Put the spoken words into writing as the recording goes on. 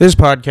This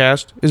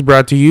podcast is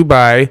brought to you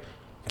by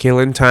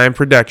Killin' Time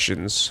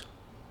Productions.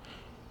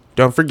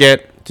 Don't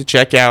forget to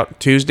check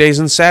out Tuesdays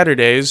and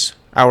Saturdays,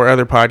 our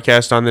other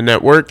podcast on the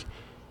network,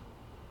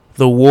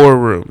 The War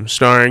Room,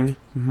 starring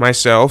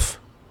myself,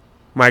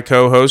 my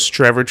co-host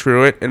Trevor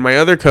Truitt, and my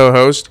other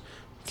co-host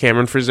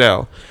Cameron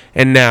Frizzell.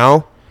 And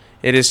now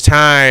it is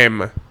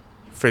time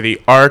for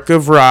the Arc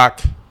of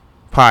Rock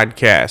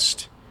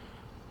podcast,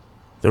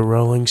 The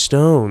Rolling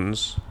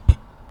Stones.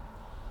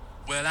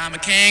 Well, I'm a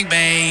king,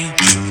 babe,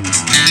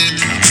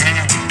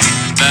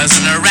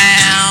 buzzing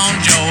around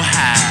your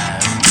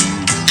hive.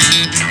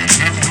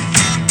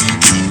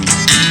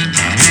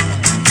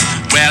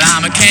 Well,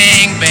 I'm a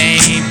king,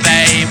 babe,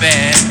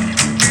 baby,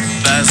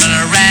 buzzing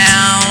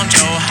around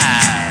your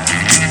hive.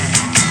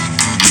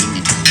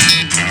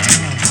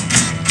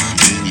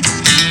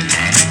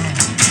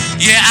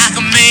 Yeah, I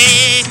can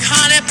make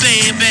honey,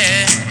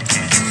 baby,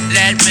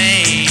 let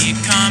me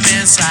come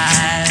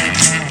inside.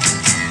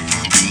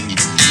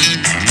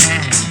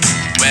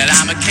 Well,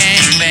 I'm a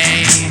king,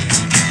 babe,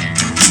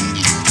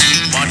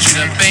 want you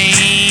to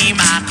be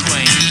my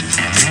queen.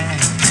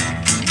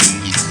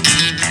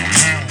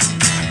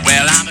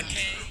 Well, I'm a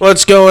king.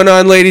 What's going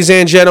on, ladies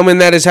and gentlemen?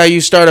 That is how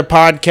you start a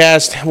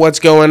podcast. What's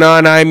going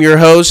on? I'm your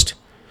host,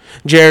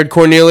 Jared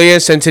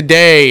Cornelius, and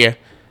today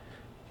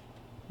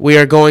we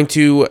are going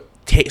to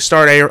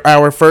start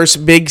our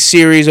first big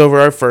series over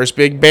our first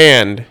big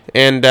band.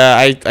 And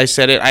I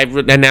said it, I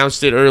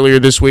announced it earlier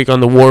this week on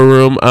the War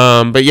Room.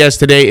 But yes,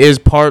 today is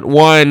part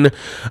 1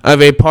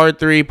 of a part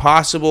 3,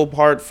 possible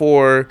part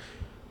 4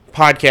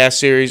 podcast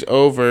series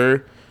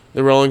over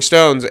the Rolling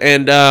Stones.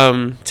 And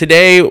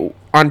today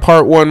on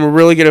part 1, we're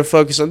really going to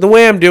focus on the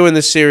way I'm doing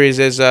this series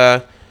is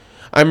I'm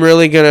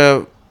really going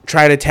to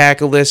try to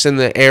tackle this in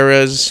the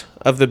eras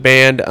of the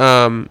band.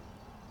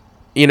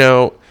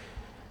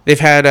 They've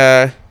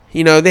had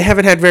they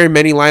haven't had very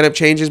many lineup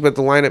changes, but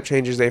the lineup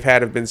changes they've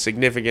had have been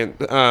significant.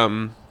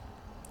 The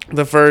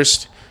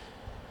first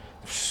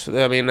 5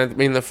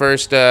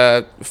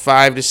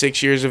 to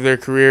 6 years of their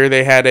career,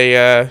 they had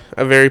a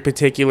very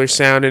particular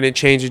sound, and it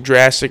changed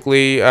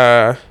drastically.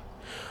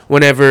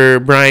 Whenever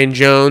Brian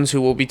Jones,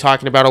 who we'll be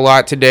talking about a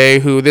lot today,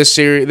 who this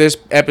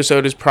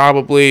episode is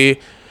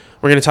probably,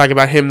 we're going to talk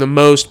about him the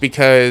most,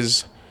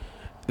 because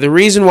the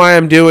reason why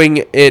I'm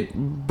doing it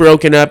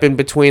broken up in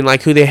between,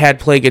 like, who they had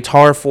play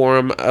guitar for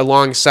him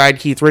alongside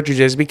Keith Richards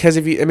is because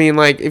if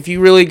you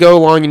really go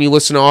along and you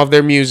listen to all of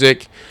their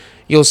music,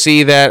 you'll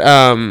see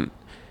that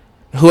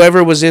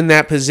whoever was in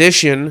that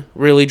position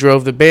really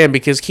drove the band,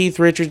 because Keith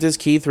Richards is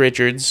Keith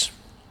Richards,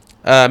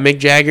 Mick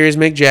Jagger is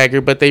Mick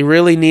Jagger, but they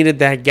really needed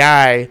that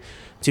guy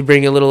to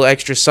bring a little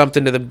extra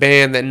something to the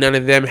band that none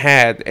of them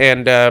had.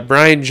 And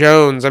Brian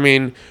Jones,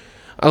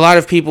 a lot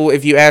of people,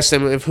 if you ask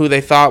them if who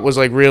they thought was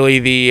like really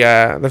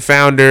the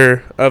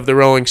founder of the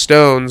Rolling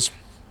Stones,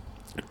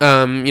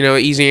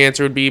 easy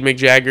answer would be Mick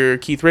Jagger or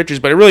Keith Richards,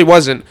 but it really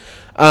wasn't.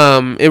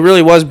 It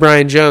really was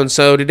Brian Jones.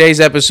 So today's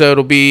episode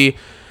will be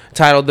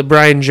titled "The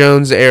Brian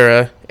Jones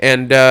Era,"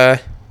 and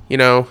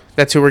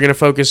that's who we're gonna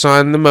focus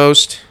on the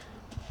most,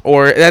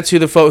 or that's who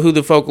the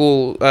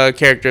focal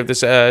character of this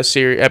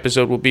series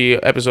episode will be.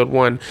 Episode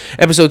 1,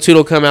 episode 2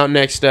 will come out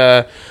next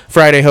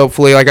Friday,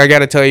 hopefully. Like, I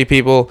gotta tell you,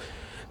 people.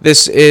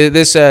 This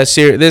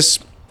podcast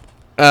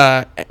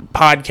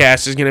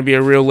is gonna be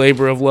a real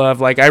labor of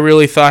love. Like, I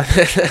really thought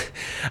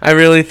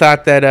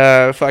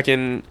that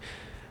fucking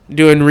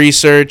doing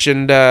research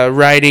and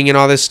writing and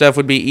all this stuff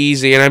would be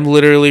easy, and I'm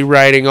literally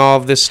writing all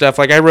of this stuff.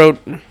 Like, I wrote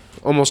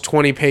almost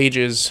 20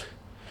 pages.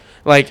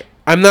 Like,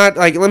 I'm not,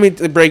 like, let me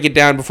break it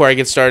down before I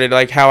get started.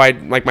 Like, how I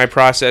like my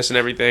process and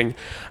everything.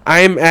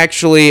 I'm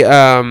actually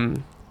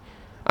I'm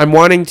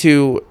wanting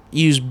to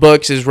use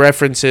books as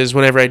references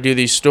whenever I do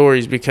these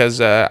stories,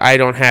 because I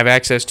don't have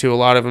access to a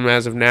lot of them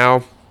as of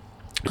now.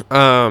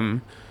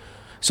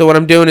 So what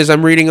I'm doing is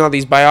I'm reading all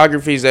these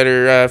biographies that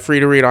are free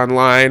to read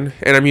online,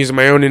 and I'm using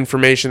my own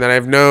information that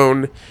I've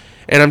known,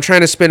 and I'm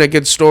trying to spin a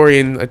good story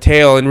and a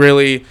tale and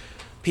really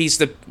piece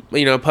the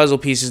puzzle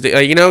pieces,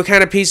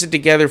 kind of piece it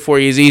together for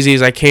you as easy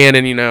as I can,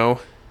 and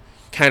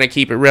kind of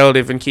keep it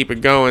relative and keep it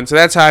going. So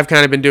that's how I've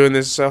kind of been doing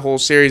this whole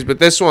series. But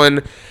this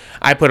one,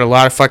 I put a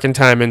lot of fucking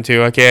time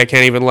into. Okay, I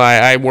can't even lie.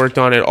 I worked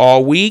on it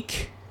all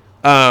week.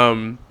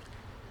 Like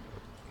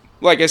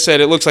I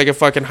said, it looks like a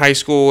fucking high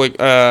school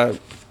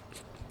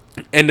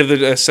end of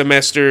the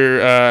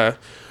semester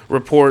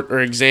report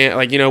or exam.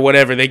 Like,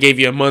 whatever. They gave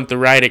you a month to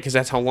write it because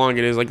that's how long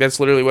it is. Like, that's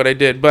literally what I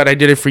did. But I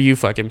did it for you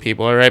fucking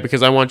people, all right?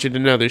 Because I want you to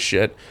know this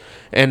shit.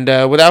 And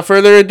without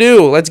further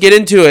ado, let's get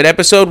into it.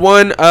 Episode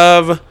 1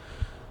 of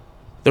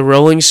the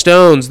Rolling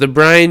Stones, the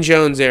Brian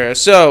Jones era.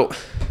 So,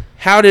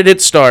 how did it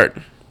start?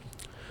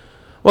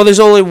 Well, there's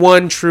only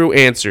one true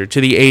answer to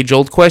the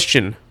age-old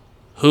question.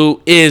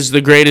 Who is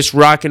the greatest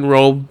rock and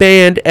roll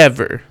band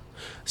ever?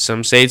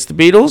 Some say it's the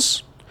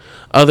Beatles.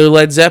 Other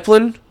Led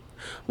Zeppelin.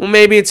 Well,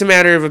 maybe it's a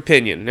matter of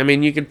opinion.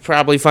 You could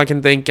probably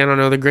fucking think,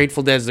 the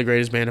Grateful Dead's the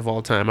greatest band of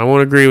all time. I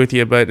won't agree with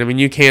you, but,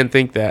 you can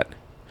think that.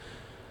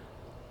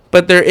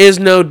 But there is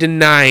no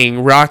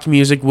denying rock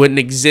music wouldn't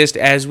exist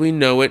as we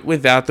know it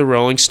without the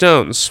Rolling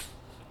Stones.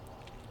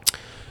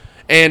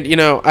 And, you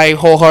know, I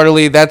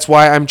wholeheartedly, that's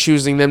why I'm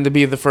choosing them to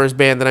be the first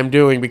band that I'm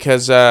doing,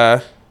 because,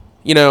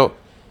 you know,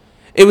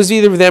 it was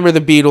either them or the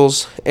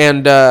Beatles.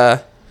 And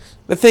the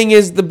thing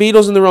is, the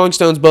Beatles and the Rolling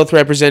Stones both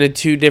represented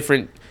two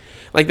different,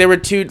 like, there were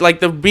two,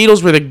 like, the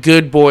Beatles were the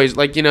good boys,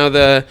 like, you know,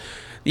 the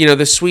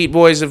sweet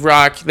boys of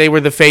rock. They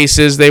were the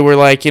faces. They were,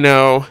 like, you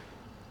know,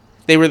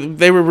 they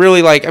were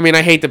really, like, I mean,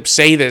 I hate to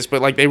say this,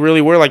 but, like, they really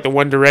were like the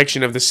One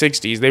Direction of the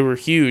 60s. They were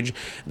huge.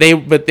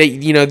 But they,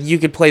 you know, you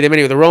could play them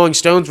anyway. The Rolling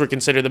Stones were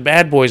considered the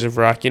bad boys of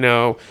rock, you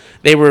know.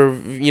 They were,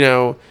 you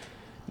know,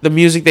 the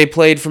music they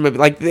played from,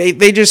 like,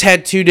 they just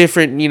had two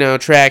different, you know,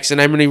 tracks,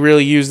 and I'm going to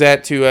really use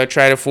that to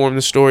try to form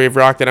the story of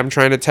rock that I'm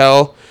trying to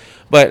tell.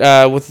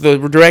 But with the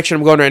direction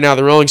I'm going right now,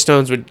 the Rolling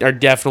Stones are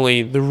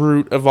definitely the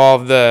root of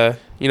all of the,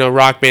 you know,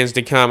 rock bands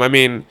to come. I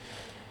mean,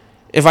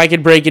 if I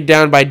could break it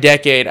down by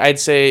decade, I'd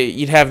say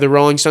you'd have the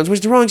Rolling Stones,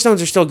 which the Rolling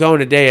Stones are still going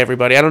today,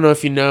 everybody. I don't know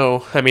if you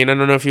know. I mean, I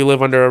don't know if you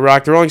live under a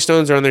rock. The Rolling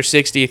Stones are on their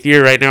 60th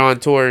year right now on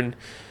tour,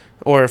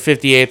 or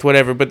 58th,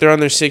 whatever, but they're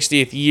on their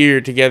 60th year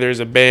together as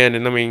a band,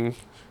 and I mean,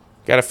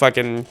 gotta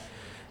fucking,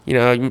 you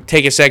know,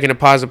 take a second to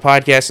pause the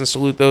podcast and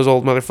salute those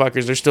old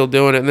motherfuckers. They're still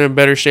doing it, and they're in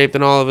better shape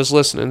than all of us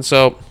listening,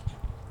 so.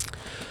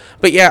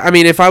 But yeah, I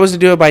mean, if I was to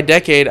do it by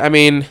decade, I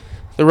mean,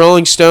 the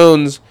Rolling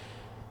Stones,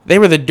 they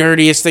were the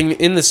dirtiest thing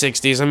in the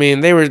 60s. I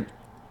mean, they were,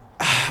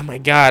 oh my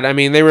God. I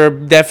mean, they were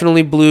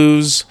definitely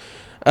blues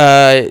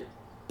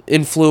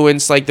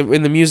influenced, like,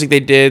 in the music they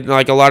did,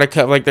 like, a lot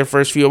of, like, their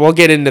first few, we'll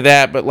get into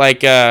that, but,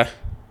 like,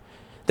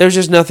 there's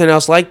just nothing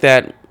else like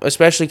that,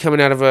 especially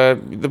coming out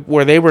of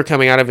where they were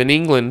coming out of in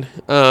England.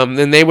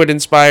 And they would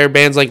inspire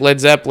bands like Led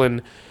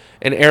Zeppelin,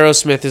 and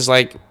Aerosmith is,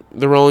 like,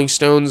 the Rolling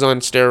Stones on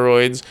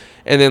steroids.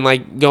 And then,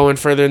 like, going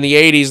further in the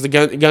 80s,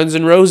 the Guns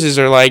N' Roses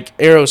are, like,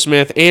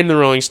 Aerosmith and the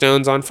Rolling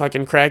Stones on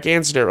fucking crack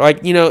and steroids.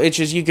 Like, you know, it's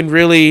just, you can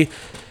really,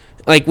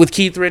 like, with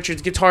Keith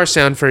Richards' guitar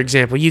sound, for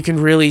example, you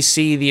can really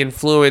see the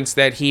influence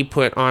that he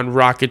put on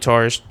rock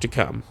guitars to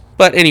come.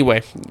 But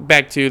anyway,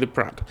 back to the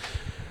prompt.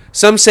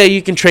 Some say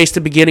you can trace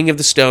the beginning of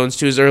the Stones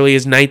to as early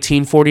as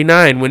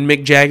 1949, when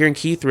Mick Jagger and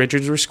Keith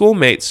Richards were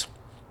schoolmates.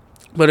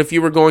 But if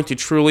you were going to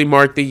truly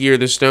mark the year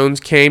the Stones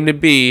came to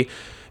be,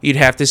 you'd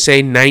have to say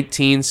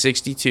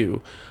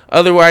 1962,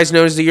 otherwise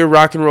known as the year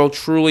rock and roll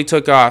truly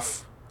took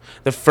off.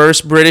 The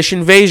first British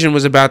invasion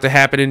was about to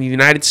happen in the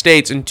United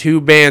States, and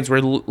two bands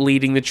were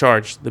leading the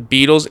charge, the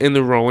Beatles and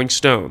the Rolling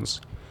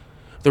Stones.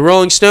 The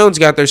Rolling Stones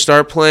got their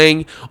start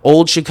playing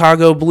old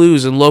Chicago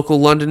blues in local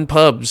London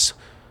pubs.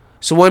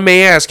 So one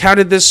may ask, how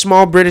did this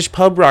small British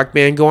pub rock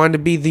band go on to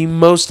be the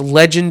most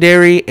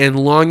legendary and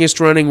longest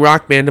running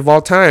rock band of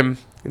all time?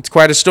 It's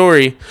quite a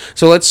story.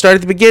 So let's start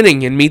at the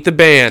beginning and meet the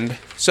band.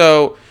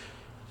 So,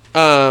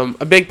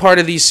 a big part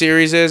of these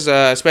series is,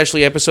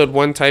 especially episode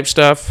 1 type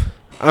stuff,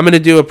 I'm going to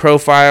do a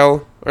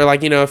profile, or,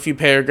 like, you know, a few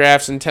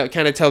paragraphs, and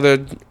kind of tell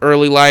their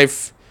early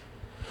life,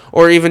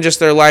 or even just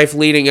their life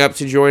leading up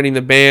to joining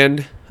the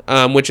band,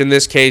 which in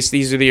this case,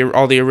 these are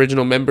all the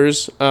original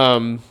members,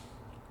 and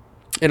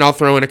I'll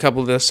throw in a couple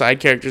of the side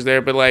characters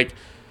there, but, like,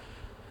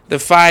 the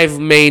 5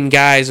 main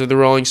guys of the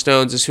Rolling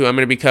Stones is who I'm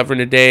going to be covering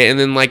today. And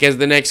then, like, as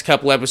the next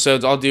couple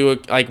episodes, I'll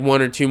do, like,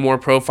 1 or 2 more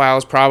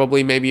profiles,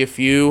 probably, maybe a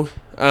few.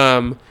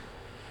 But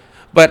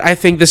I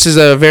think this is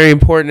a very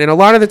important, and a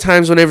lot of the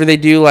times whenever they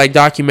do, like,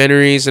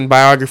 documentaries and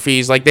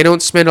biographies, like, they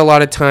don't spend a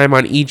lot of time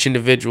on each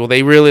individual.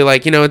 They really,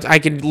 like, you know, I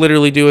could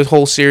literally do a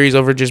whole series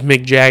over just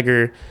Mick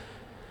Jagger.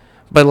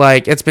 But,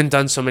 like, it's been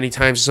done so many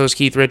times, so is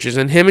Keith Richards.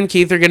 And him and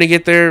Keith are going to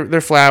get their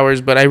flowers,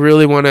 but I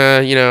really want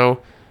to, you know,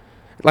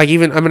 like,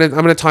 even I'm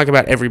gonna talk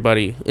about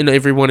everybody in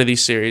every one of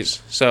these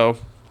series. So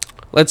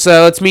let's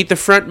meet the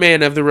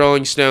frontman of the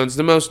Rolling Stones,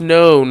 the most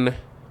known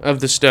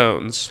of the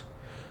Stones,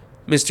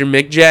 Mr.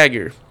 Mick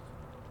Jagger.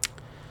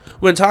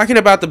 When talking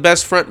about the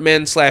best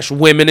frontmen /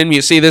 women in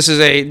music, see, this is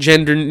a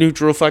gender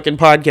neutral fucking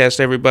podcast,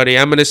 everybody.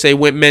 I'm gonna say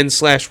men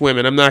 /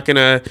 women. I'm not.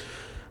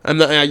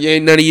 None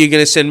of you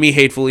gonna send me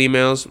hateful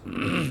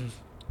emails.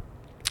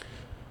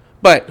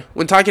 But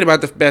when talking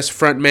about the best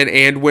frontmen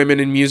and women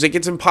in music,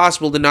 it's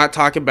impossible to not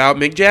talk about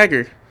Mick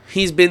Jagger.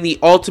 He's been the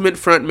ultimate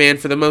frontman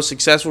for the most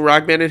successful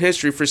rock band in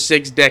history for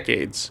 6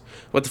 decades.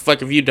 What the fuck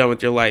have you done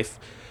with your life?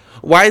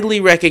 Widely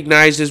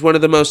recognized as one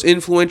of the most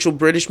influential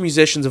British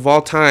musicians of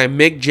all time,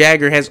 Mick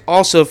Jagger has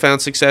also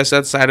found success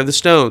outside of the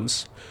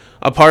Stones.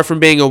 Apart from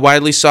being a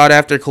widely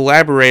sought-after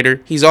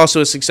collaborator, he's also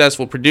a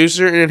successful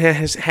producer and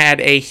has had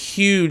a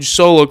huge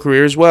solo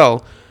career as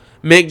well.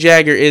 Mick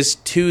Jagger is,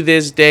 to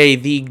this day,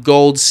 the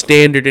gold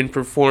standard in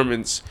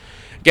performance.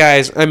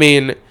 Guys, I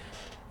mean,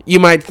 you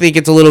might think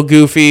it's a little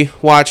goofy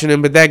watching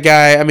him, but that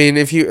guy, I mean,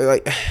 if you,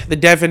 like, the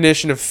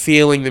definition of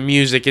feeling the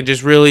music and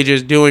just really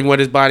just doing what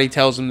his body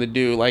tells him to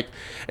do, like,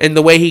 and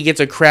the way he gets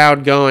a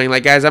crowd going.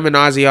 Like, guys, I'm an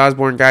Ozzy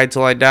Osbourne guy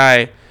till I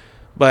die,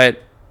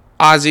 but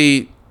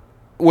Ozzy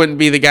wouldn't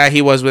be the guy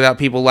he was without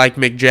people like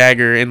Mick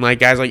Jagger and, like,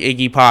 guys like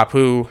Iggy Pop,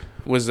 who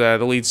was the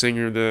lead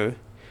singer of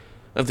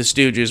of the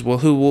Stooges. Well,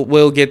 who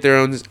will get their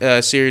own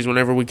series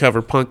whenever we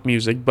cover punk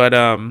music. But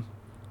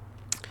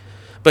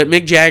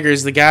Mick Jagger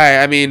is the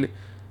guy. I mean,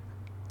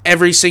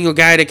 every single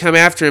guy to come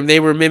after him, they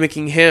were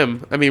mimicking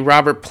him. I mean,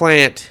 Robert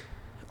Plant,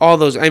 all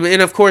those. I mean,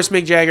 and of course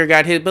Mick Jagger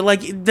got hit, but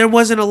like there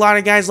wasn't a lot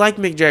of guys like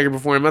Mick Jagger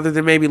before him, other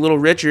than maybe Little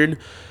Richard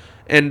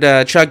and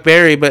Chuck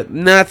Berry, but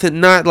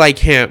not like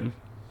him.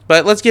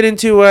 But let's get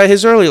into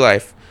his early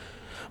life.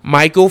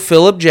 Michael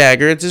Philip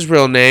Jagger, it's his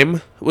real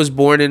name, was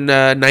born in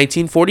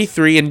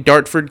 1943 in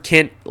Dartford,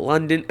 Kent,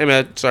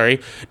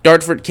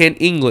 Dartford, Kent,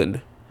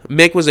 England.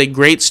 Mick was a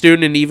great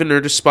student and even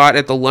earned a spot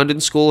at the London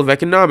School of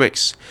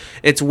Economics.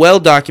 It's well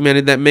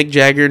documented that Mick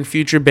Jagger and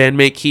future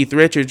bandmate Keith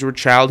Richards were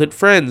childhood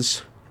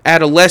friends.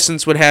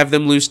 Adolescence would have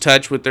them lose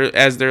touch with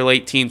as their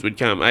late teens would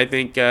come. I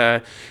think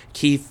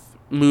Keith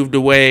moved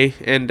away,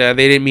 and they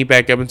didn't meet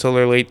back up until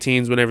their late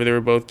teens whenever they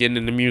were both getting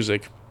into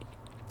music.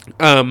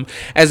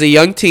 As a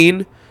young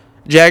teen,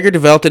 Jagger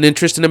developed an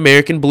interest in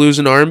American blues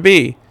and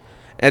R&B.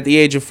 At the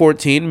age of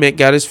 14, Mick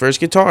got his first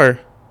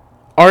guitar.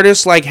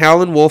 Artists like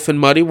Howlin' Wolf and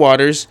Muddy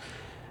Waters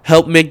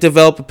helped Mick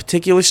develop a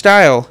particular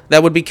style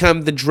that would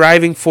become the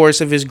driving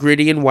force of his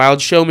gritty and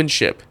wild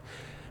showmanship.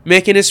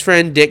 Mick and his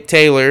friend Dick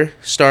Taylor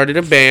started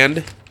a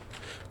band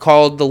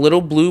called the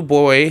Little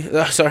Boy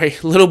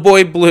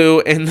Blue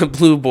and the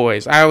Blue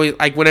Boys. I always,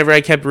 like, whenever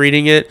I kept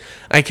reading it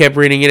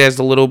as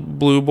the Little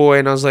Blue Boy,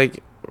 and I was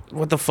like,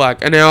 what the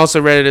fuck? And I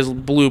also read it as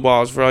Blue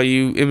Balls for all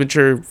you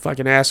immature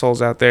fucking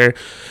assholes out there.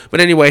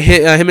 But anyway,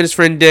 him and his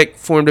friend Dick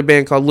formed a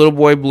band called Little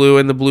Boy Blue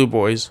and the Blue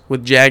Boys,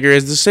 with Jagger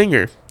as the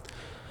singer.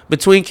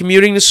 Between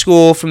commuting to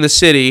school from the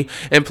city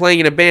and playing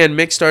in a band,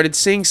 Mick started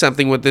seeing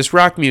something with this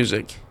rock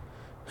music.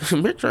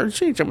 Mick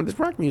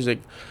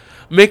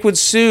would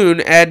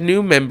soon add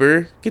new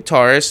member,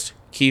 guitarist,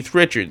 Keith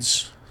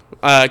Richards.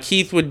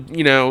 Keith would,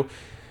 I'm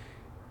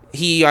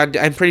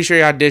pretty sure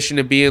he auditioned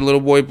to be in Little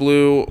Boy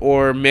Blue,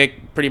 or Mick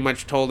pretty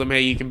much told him, hey,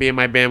 you can be in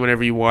my band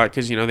whenever you want,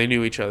 because, they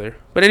knew each other.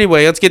 But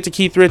anyway, let's get to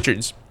Keith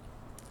Richards.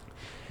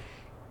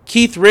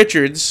 Keith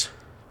Richards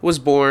was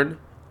born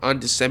on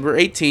December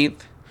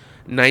 18th,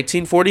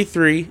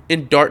 1943,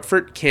 in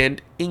Dartford,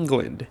 Kent,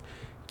 England.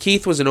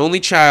 Keith was an only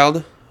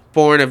child,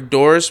 born of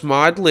Doris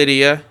Maud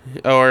Lydia,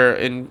 or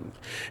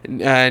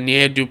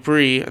Nia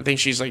Dupree. I think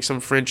she's like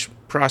some French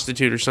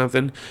prostitute or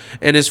something,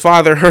 and his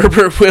father,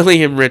 Herbert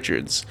William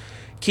Richards.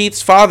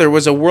 Keith's father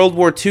was a World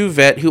War II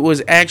vet who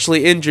was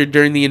actually injured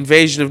during the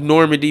invasion of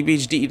Normandy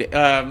Beach,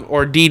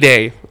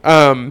 D-Day.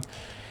 A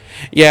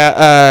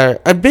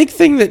big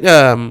thing that,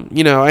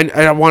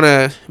 I want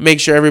to make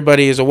sure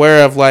everybody is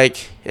aware of,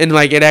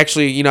 it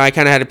actually, I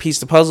kind of had to piece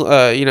the puzzle,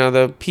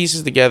 the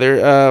pieces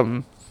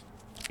together.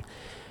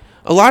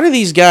 A lot of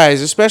these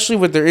guys, especially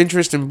with their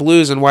interest in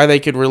blues and why they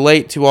could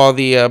relate to all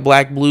the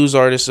black blues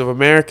artists of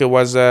America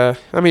was,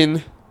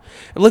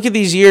 look at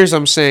these years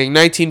I'm saying,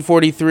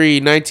 1943,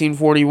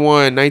 1941,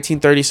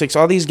 1936,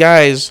 all these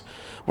guys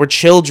were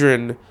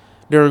children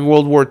during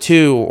World War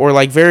II, or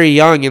very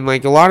young, and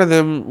a lot of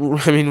them,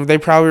 they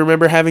probably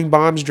remember having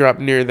bombs dropped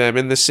near them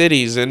in the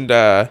cities, and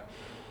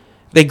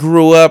they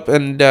grew up,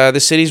 and the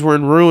cities were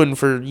in ruin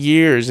for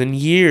years and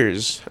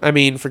years.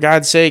 For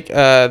God's sake,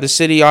 the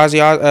city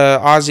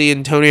Ozzy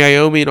and Tony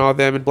Iommi and all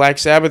them, and Black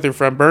Sabbath are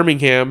from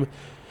Birmingham.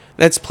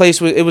 That place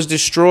was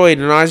destroyed,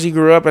 and Ozzy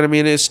grew up, and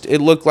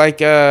it looked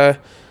like a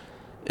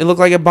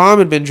bomb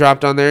had been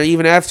dropped on there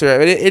even after.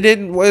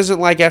 It wasn't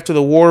like after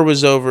the war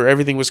was over,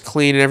 everything was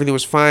clean and everything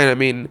was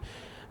fine.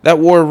 That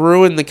war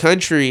ruined the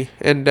country,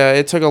 and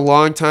it took a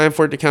long time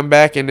for it to come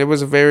back, and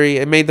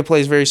it made the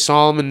place very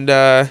solemn and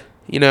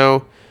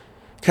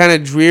kind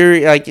of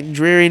dreary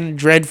and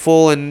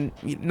dreadful, and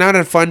not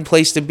a fun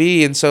place to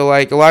be. And so,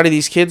 a lot of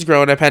these kids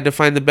growing up had to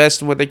find the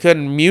best in what they could,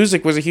 and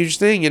music was a huge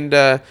thing.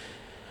 And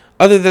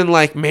other than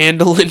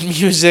mandolin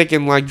music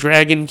and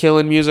dragon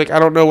killing music, I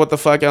don't know what the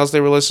fuck else they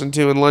were listening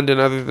to in London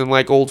other than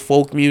old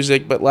folk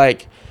music. But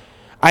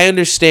I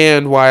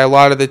understand why a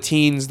lot of the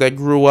teens that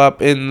grew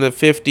up in the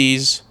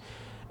 50s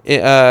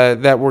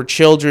that were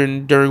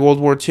children during World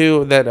War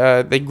II,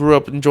 that they grew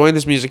up enjoying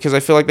this music, because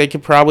I feel like they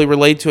could probably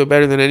relate to it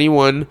better than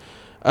anyone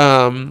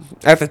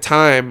at the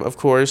time. Of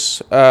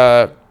course,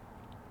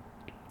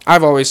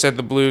 I've always said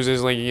the blues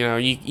is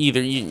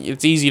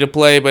it's easy to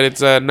play, but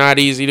it's not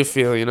easy to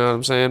feel. You know what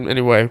I'm saying?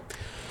 Anyway,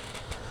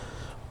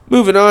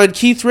 moving on.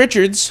 Keith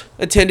Richards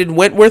attended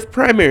Wentworth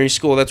Primary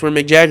School. That's where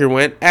Mick Jagger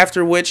went.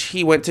 After which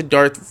he went to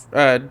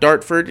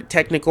Dartford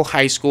Technical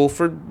High School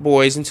for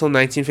boys until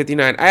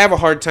 1959. I have a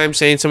hard time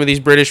saying some of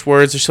these British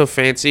words. They're so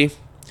fancy.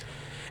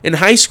 In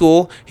high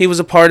school, he was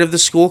a part of the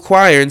school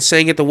choir and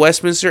sang at the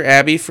Westminster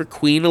Abbey for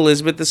Queen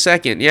Elizabeth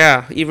II.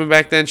 Yeah, even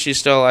back then she's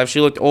still alive.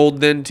 She looked old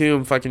then too,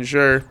 I'm fucking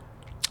sure.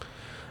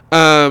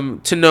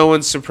 To no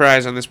one's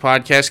surprise on this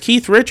podcast,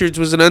 Keith Richards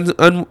was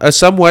a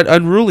somewhat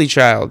unruly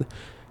child.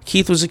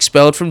 Keith was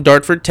expelled from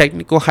Dartford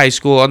Technical High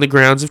School on the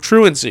grounds of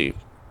truancy,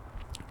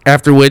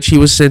 after which he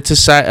was sent to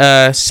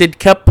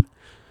Sidcup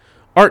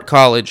Art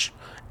College.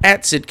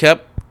 At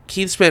Sidcup,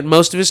 Keith spent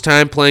most of his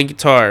time playing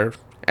guitar.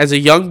 As a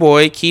young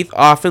boy, Keith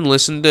often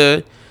listened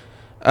to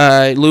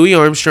Louis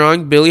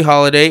Armstrong, Billie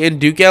Holiday, and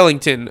Duke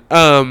Ellington.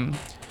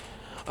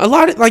 A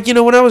lot of, like,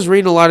 when I was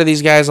reading a lot of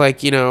these guys,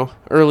 like,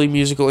 early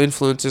musical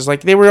influences,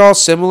 like, they were all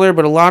similar,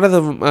 but a lot of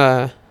them,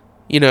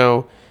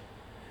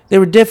 they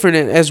were different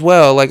as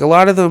well. Like, a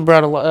lot of them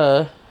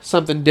brought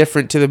something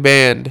different to the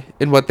band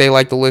in what they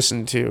like to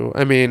listen to.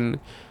 I mean,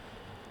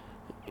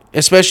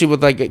 especially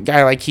with, like, a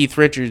guy like Keith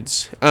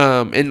Richards.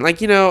 And, like,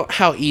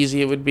 how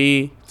easy it would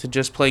be to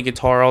just play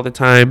guitar all the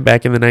time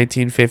back in the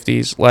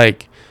 1950s.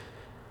 Like,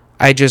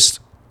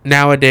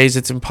 nowadays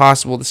it's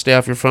impossible to stay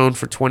off your phone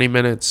for 20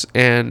 minutes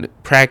and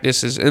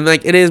practices. And,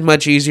 like, it is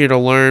much easier to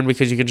learn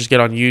because you can just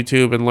get on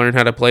YouTube and learn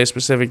how to play a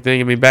specific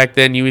thing. I mean, back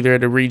then you either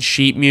had to read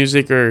sheet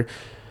music or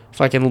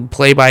fucking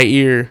play by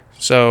ear.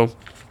 So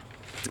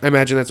I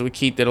imagine that's what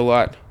Keith did a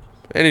lot.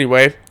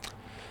 Anyway,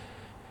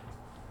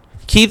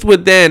 Keith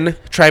would then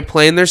try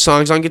playing their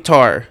songs on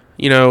guitar.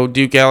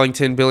 Duke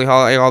Ellington, Billie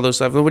Holiday, all those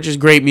stuff, which is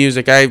great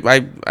music. I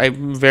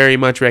very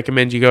much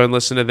recommend you go and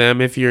listen to them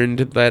if you're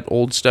into that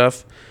old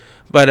stuff.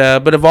 But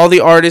of all the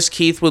artists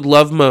Keith would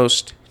love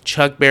most,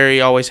 Chuck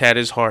Berry always had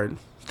his heart.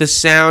 The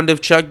sound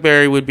of Chuck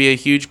Berry would be a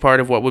huge part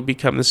of what would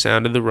become the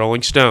sound of the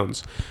Rolling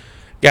Stones.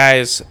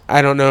 Guys,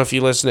 I don't know if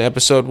you listened to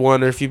episode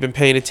 1 or if you've been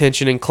paying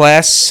attention in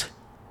class,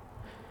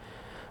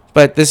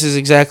 but this is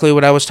exactly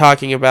what I was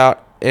talking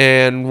about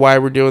and why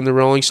we're doing the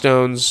Rolling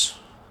Stones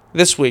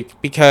this week.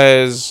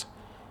 Because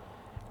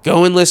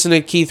go and listen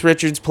to Keith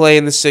Richards play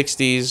in the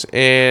 60s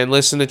and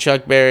listen to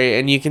Chuck Berry,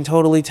 and you can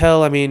totally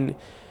tell, I mean,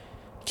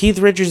 Keith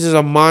Richards is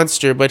a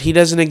monster, but he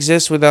doesn't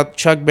exist without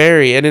Chuck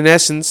Berry. And in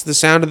essence, the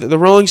sound of the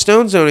Rolling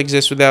Stones don't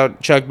exist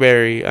without Chuck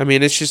Berry. I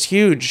mean, it's just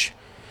huge.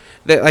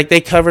 They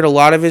covered a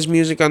lot of his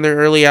music on their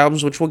early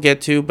albums, which we'll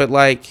get to, but,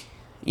 like,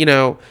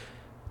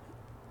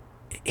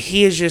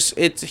 he is just,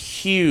 it's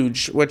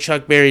huge what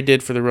Chuck Berry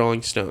did for the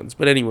Rolling Stones.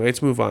 But anyway,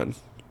 let's move on.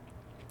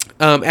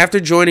 After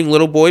joining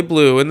Little Boy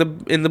Blue in the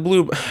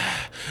Blue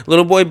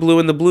Little Boy Blue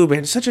in the Blue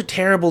Band, it's such a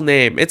terrible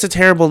name. It's a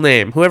terrible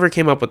name. Whoever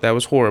came up with that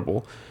was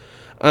horrible.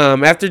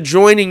 After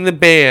joining the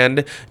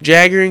band,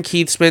 Jagger and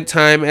Keith spent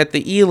time at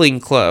the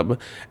Ealing Club,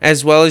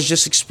 as well as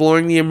just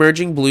exploring the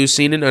emerging blues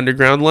scene in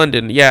underground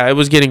London. Yeah, it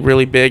was getting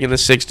really big in the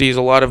 60s.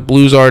 A lot of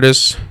blues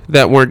artists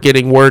that weren't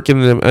getting work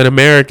in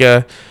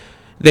America,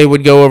 they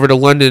would go over to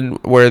London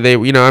where they,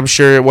 I'm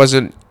sure it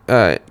wasn't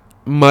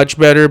much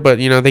better, but,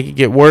 they could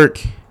get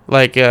work.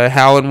 Like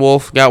Howlin'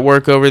 Wolf got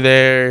work over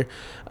there.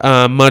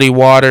 Muddy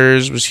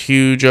Waters was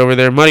huge over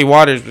there. Muddy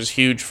Waters was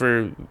huge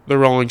for the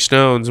Rolling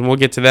Stones, and we'll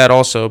get to that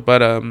also. But,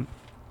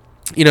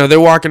 they're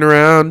walking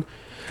around.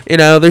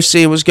 They're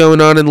seeing what's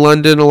going on in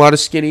London. A lot of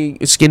skinny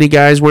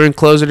guys wearing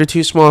clothes that are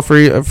too small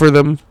for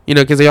them,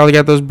 because they all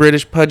got those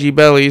British pudgy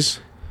bellies.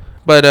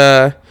 But,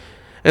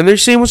 and they're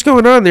seeing what's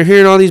going on. They're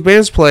hearing all these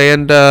bands play,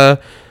 and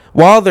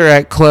while they're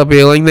at Club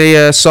Ealing,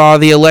 they saw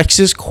the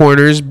Alexis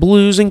Corners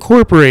Blues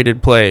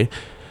Incorporated play.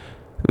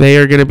 They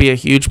are going to be a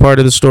huge part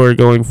of the story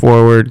going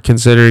forward,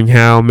 considering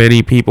how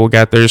many people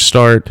got their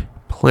start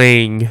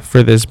playing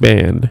for this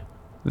band.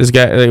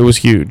 It was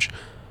huge.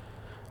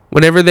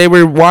 Whenever they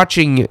were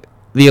watching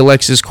the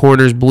Alexis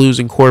Corners Blues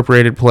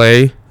Incorporated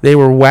play, they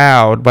were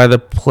wowed by the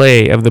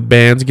play of the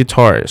band's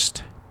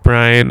guitarist,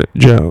 Brian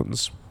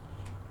Jones.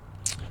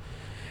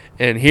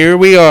 And here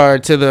we are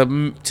to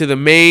the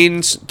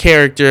main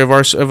character of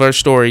our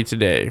story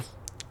today,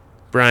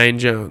 Brian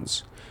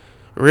Jones.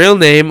 Real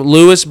name,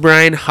 Louis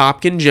Brian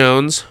Hopkin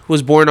Jones,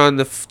 was born on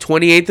the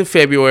 28th of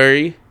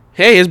February.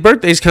 Hey, his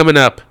birthday's coming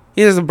up.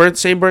 He has the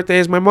same birthday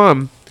as my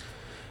mom.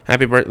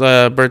 Happy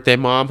birthday,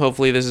 Mom.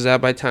 Hopefully this is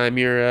out by the time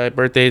your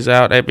birthday's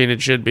out. I mean,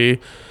 it should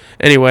be.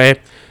 Anyway,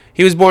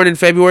 he was born in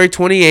February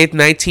 28th,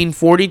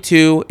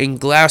 1942 in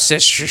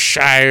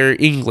Gloucestershire,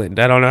 England.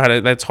 I don't know how to...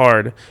 That's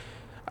hard.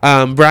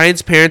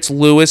 Brian's parents,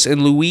 Louis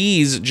and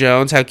Louise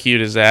Jones, how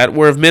cute is that,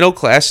 were of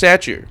middle-class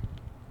stature.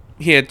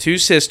 He had 2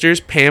 sisters,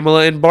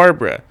 Pamela and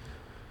Barbara.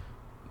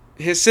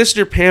 His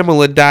sister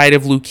Pamela died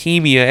of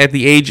leukemia at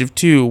the age of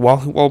 2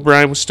 while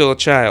Brian was still a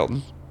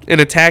child. An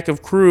attack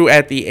of croup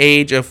at the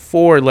age of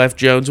 4 left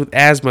Jones with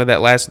asthma that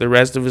lasted the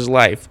rest of his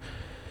life.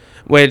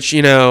 Which,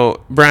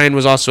 Brian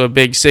was also a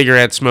big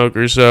cigarette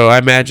smoker, so I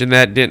imagine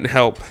that didn't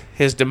help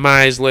his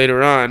demise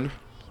later on.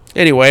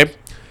 Anyway,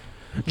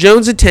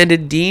 Jones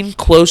attended Dean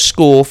Close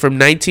School from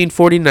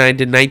 1949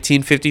 to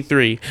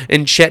 1953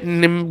 and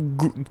Cheltenham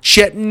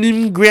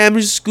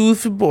Grammar School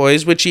for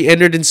Boys, which he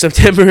entered in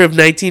September of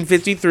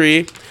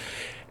 1953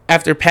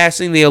 after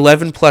passing the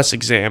 11 plus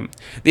exam.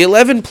 The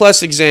 11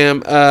 plus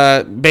exam,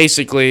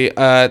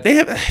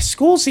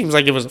 school seems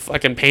like it was a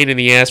fucking pain in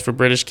the ass for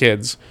British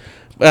kids.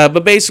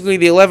 But basically,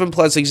 the 11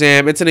 plus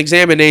exam, it's an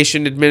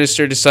examination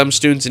administered to some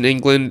students in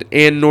England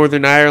and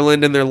Northern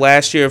Ireland in their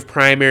last year of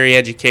primary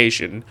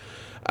education.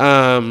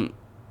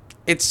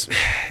 It's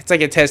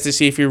like a test to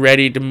see if you're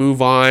ready to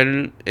move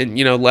on and,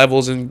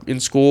 levels in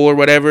school or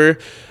whatever.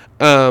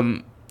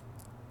 But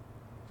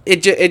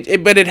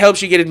it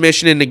helps you get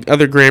admission into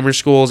other grammar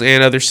schools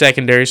and other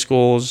secondary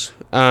schools.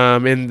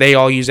 And they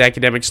all use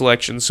academic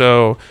selection.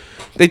 So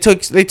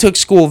they took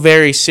school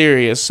very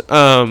serious.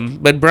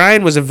 But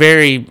Brian was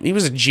he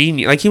was a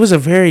genius. Like, he was a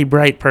very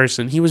bright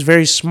person. He was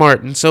very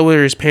smart, and so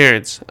were his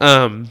parents.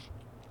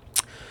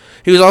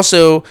 He was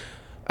also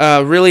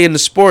really into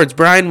sports.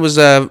 Brian was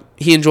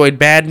he enjoyed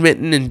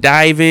badminton and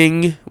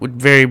diving, with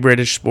very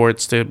British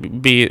sports to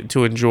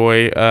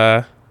enjoy.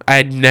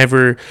 I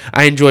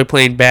enjoy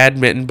playing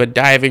badminton, but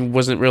diving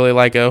wasn't really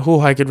like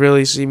I could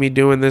really see me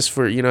doing this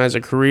for, as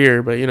a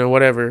career, but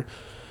whatever.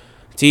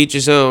 To each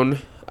his own.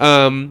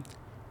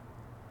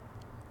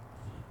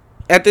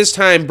 At this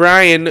time,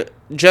 Brian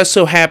just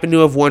so happened to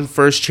have won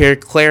first chair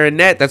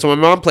clarinet. That's what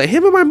my mom played.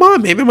 Him and my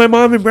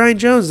mom and Brian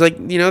Jones, like,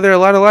 they're a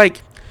lot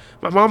alike.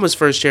 My mom was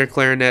first chair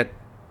clarinet.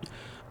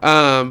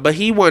 But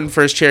he won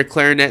first chair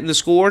clarinet in the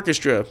school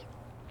orchestra.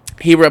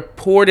 He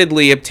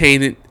reportedly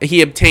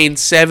obtained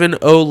 7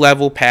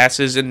 O-level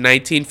passes in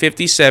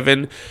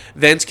 1957,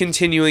 thence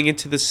continuing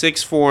into the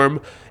sixth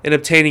form and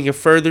obtaining a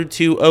further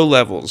 2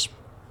 O-levels.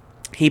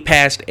 He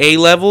passed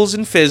A-levels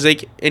in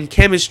physics and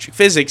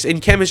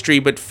chemistry,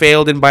 but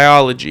failed in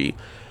biology.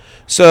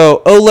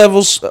 So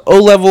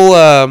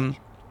O-level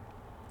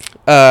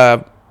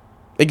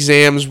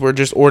exams were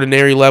just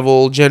ordinary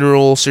level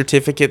general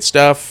certificate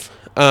stuff.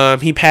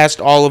 He passed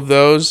all of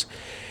those.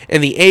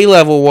 And the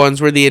A-level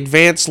ones were the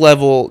advanced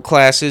level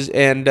classes,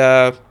 and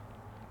I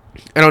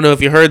don't know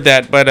if you heard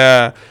that,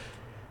 but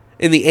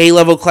in the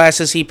A-level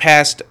classes, he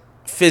passed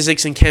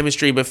physics and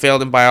chemistry, but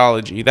failed in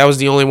biology. That was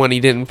the only one he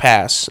didn't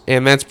pass,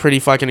 and that's pretty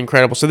fucking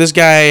incredible. So this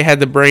guy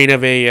had the brain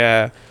of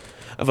a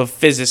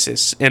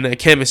physicist and a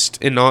chemist,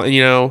 and all,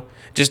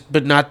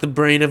 but not the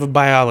brain of a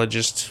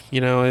biologist.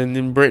 And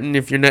in Britain,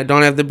 if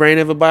don't have the brain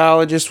of a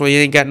biologist, well, you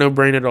ain't got no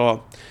brain at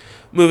all.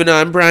 Moving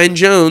on, Brian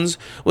Jones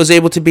was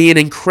able to be an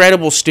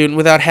incredible student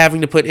without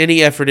having to put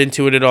any effort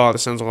into it at all. That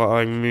sounds a lot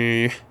like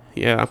me.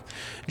 Yeah.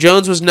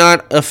 Jones was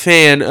not a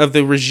fan of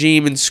the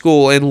regime in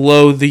school and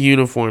loathed the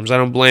uniforms. I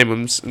don't blame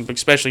him,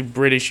 especially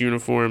British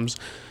uniforms.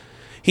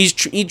 He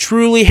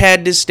truly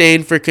had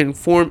disdain for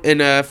conformity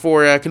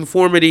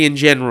in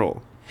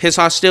general. His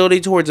hostility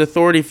towards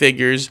authority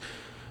figures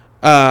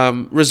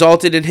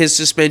resulted in his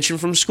suspension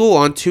from school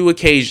on 2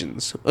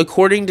 occasions.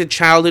 According to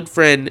childhood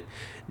friend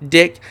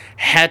Dick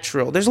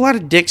Hattrell. There's a lot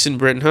of dicks in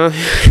Britain, huh?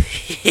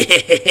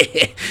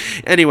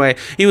 Anyway,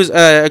 he was,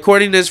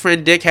 according to his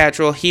friend Dick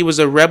Hattrell, he was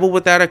a rebel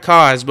without a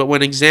cause, but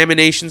when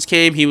examinations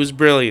came, he was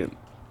brilliant.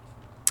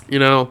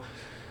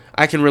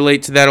 I can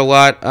relate to that a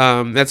lot.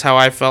 That's how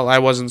I felt I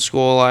was in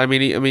school. I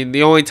mean,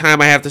 the only time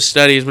I have to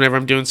study is whenever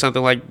I'm doing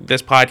something like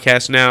this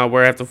podcast now,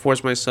 where I have to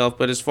force myself.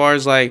 But as far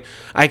as like,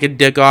 I could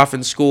dick off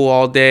in school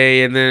all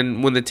day, and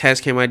then when the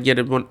test came,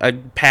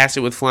 I'd pass it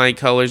with flying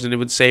colors, and it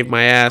would save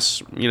my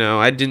ass.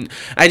 I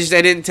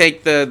didn't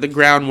take the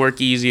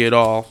groundwork easy at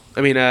all.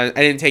 I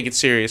didn't take it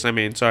serious.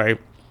 Sorry.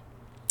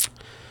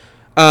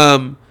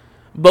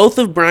 Both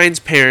of Brian's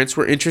parents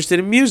were interested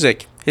in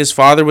music. His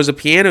father was a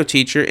piano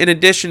teacher, in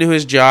addition to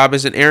his job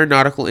as an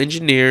aeronautical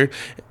engineer.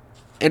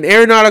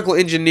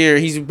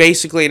 He's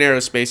basically an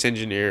aerospace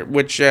engineer,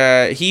 which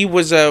he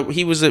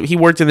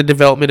worked in the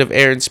development of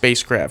air and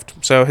spacecraft.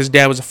 So his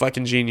dad was a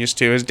fucking genius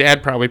too. His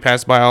dad probably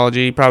passed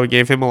biology. He probably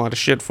gave him a lot of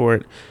shit for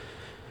it.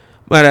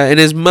 But and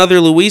his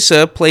mother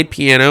Louisa played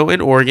piano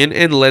and organ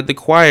and led the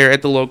choir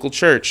at the local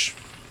church.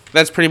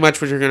 That's pretty much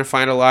what you're going to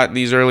find a lot in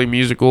these early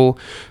musical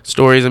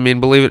stories.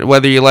 Believe it,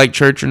 whether you like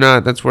church or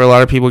not, that's where a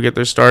lot of people get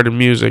their start in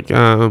music.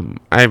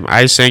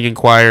 I sang in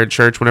choir at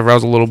church whenever I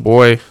was a little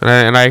boy,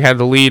 and I had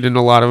the lead in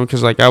a lot of them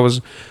because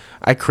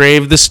I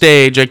craved the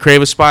stage, I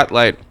crave a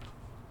spotlight.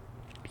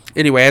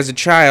 Anyway, as a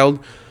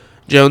child,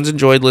 Jones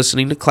enjoyed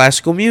listening to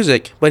classical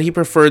music, but he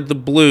preferred the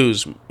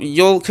blues.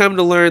 You'll come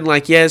to learn,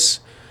 yes,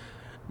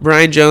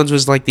 Brian Jones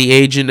was like the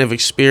agent of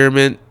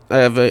experiment.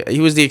 He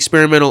was the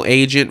experimental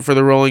agent for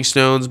the Rolling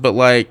Stones, but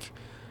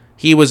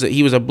he was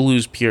a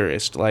blues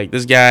purist.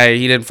 This guy,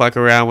 he didn't fuck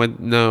around with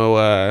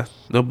no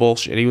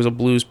bullshit. He was a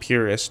blues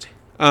purist.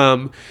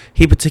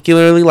 He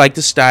particularly liked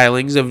the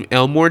stylings of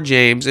Elmore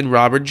James and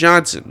Robert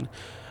Johnson.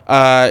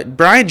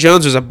 Brian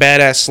Jones was a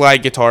badass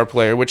slide guitar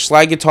player, which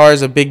slide guitar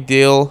is a big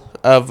deal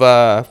of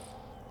the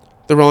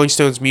Rolling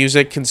Stones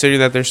music, considering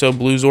that they're so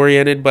blues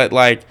oriented. But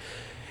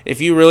if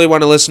you really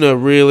want to listen to a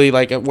really,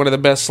 one of the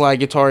best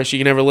slide guitarists you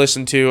can ever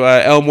listen to,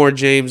 Elmore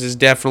James is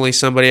definitely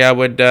somebody I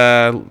would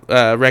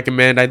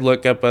recommend. I'd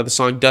look up the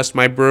song Dust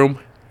My Broom.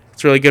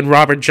 It's really good.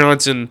 Robert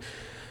Johnson,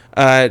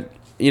 I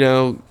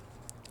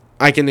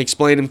can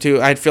explain him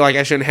to. I feel like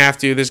I shouldn't have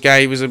to. This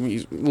guy,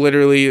 he's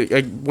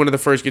literally one of the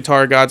first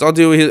guitar gods. I'll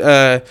do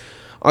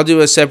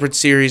a separate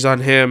series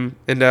on him,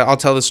 and I'll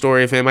tell the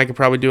story of him. I could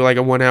probably do a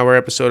 1-hour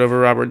episode over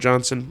Robert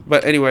Johnson.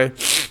 But anyway...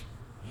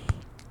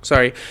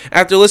 Sorry.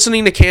 After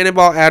listening to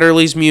Cannonball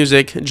Adderley's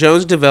music,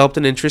 Jones developed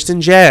an interest in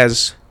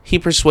jazz. He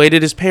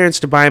persuaded his parents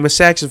to buy him a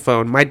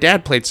saxophone. My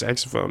dad played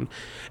saxophone.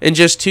 And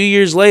just 2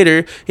 years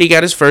later, he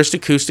got his first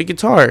acoustic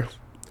guitar.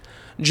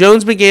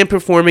 Jones began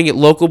performing at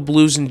local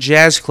blues and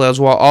jazz clubs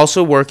while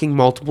also working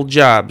multiple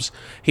jobs.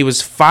 He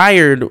was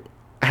fired,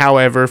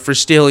 however, for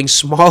stealing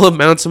small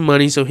amounts of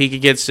money so he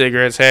could get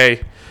cigarettes.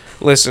 Hey,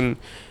 listen,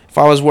 if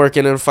I was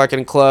working in a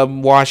fucking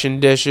club, washing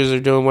dishes or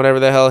doing whatever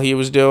the hell he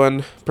was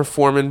doing,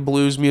 performing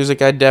blues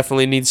music, I'd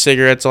definitely need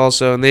cigarettes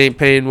also, and they ain't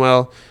paying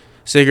well.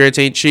 Cigarettes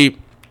ain't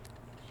cheap.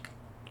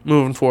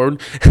 Moving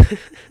forward.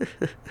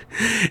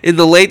 In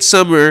the late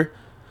summer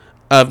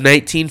of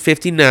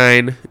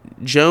 1959,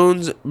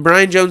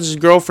 Brian Jones's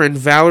girlfriend,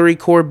 Valerie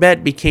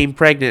Corbett, became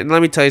pregnant. And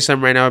let me tell you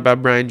something right now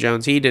about Brian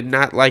Jones. He did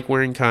not like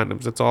wearing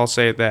condoms. That's all I'll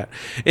say at that.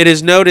 It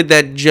is noted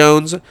that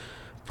Jones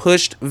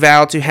pushed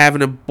Val to have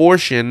an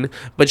abortion,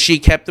 but she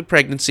kept the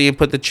pregnancy and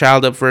put the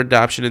child up for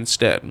adoption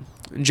instead.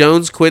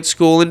 Jones quit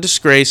school in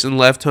disgrace and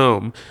left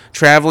home,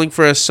 traveling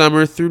for a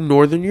summer through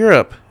Northern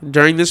Europe.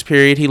 During this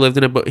period, he lived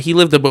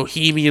a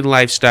bohemian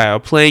lifestyle,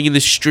 playing in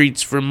the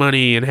streets for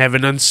money and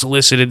having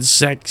unsolicited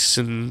sex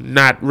and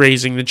not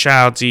raising the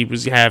child he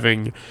was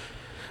having.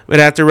 But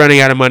after running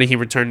out of money, he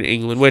returned to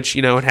England, which,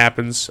 you know, it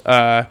happens.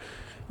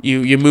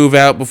 You move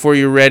out before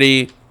you're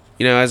ready,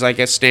 you know, as like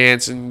a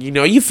stance, and, you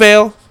know, you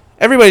fail.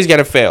 Everybody's got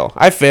to fail.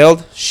 I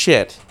failed.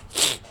 Shit.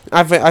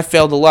 I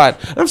failed a lot.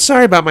 I'm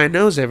sorry about my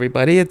nose,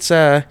 everybody. It's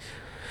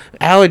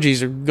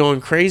allergies are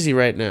going crazy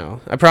right now.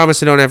 I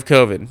promise I don't have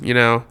COVID, you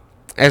know.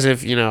 As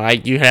if, you know,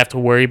 you have to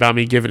worry about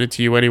me giving it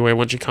to you anyway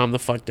once you calm the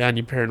fuck down,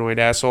 you paranoid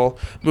asshole.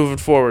 Moving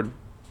forward.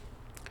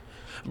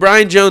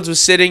 Brian Jones was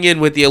sitting in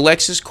with the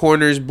Alexis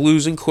Corners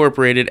Blues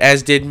Incorporated,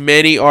 as did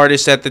many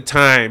artists at the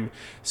time.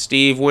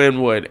 Steve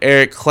Winwood,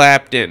 Eric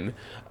Clapton,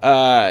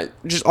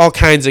 just all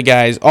kinds of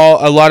guys.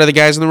 A lot of the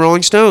guys in the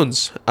Rolling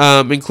Stones,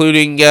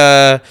 including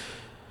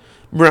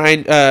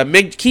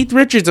Keith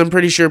Richards, I'm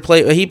pretty sure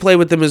he played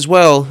with them as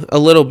well a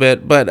little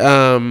bit, but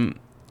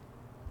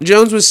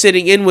Jones was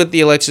sitting in with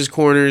the Alexis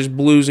Corners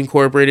Blues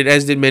Incorporated,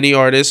 as did many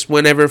artists,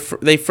 whenever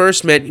he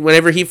first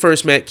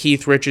met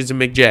Keith Richards and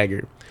Mick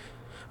Jagger.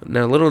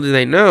 Now, little did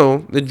they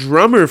know, the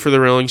drummer for the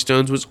Rolling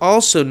Stones was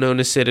also known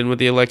to sit in with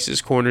the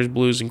Alexis Corners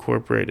Blues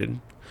Incorporated,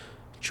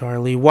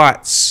 Charlie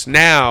Watts.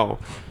 Now,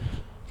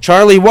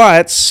 Charlie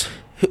Watts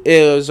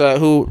is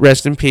who,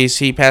 rest in peace,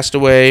 he passed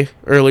away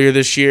earlier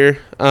this year.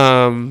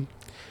 Hell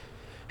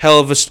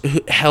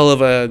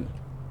of a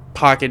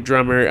pocket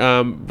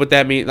drummer. What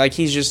that means, like,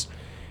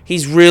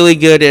 he's really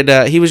good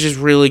at he was just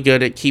really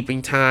good at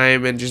keeping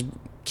time and just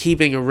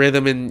keeping a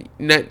rhythm, and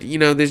not, you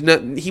know,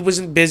 he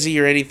wasn't busy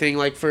or anything.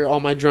 Like, for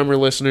all my drummer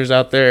listeners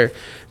out there,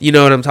 you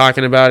know what I'm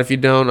talking about. If you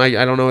don't,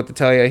 I don't know what to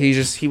tell you.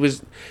 He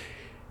was,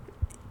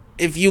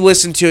 if you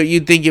listen to it,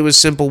 you'd think it was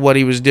simple what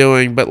he was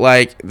doing, but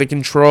like the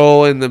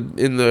control and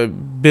the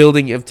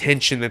building of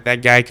tension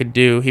that guy could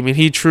do. I mean,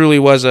 he truly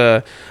was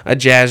a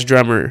jazz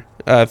drummer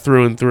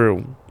through and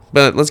through.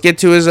 But let's get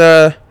to his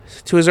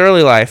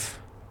early life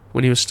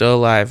when he was still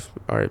alive.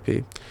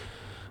 R.I.P.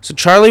 So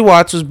Charlie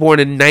Watts was born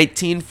in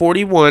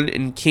 1941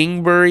 in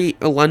Kingsbury,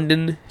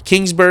 London,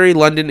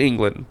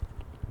 England.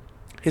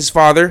 His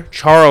father,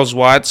 Charles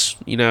Watts,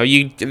 you know,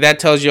 that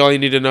tells you all you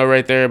need to know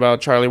right there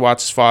about Charlie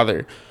Watts'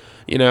 father.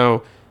 You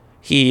know,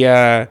 he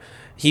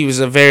was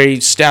a very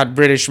stout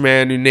British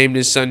man who named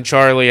his son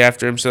Charlie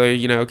after him, so,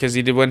 you know, because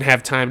he wouldn't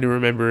have time to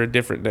remember a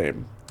different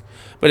name.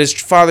 But his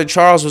father,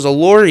 Charles, was a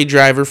lorry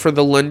driver for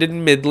the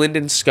London, Midland,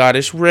 and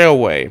Scottish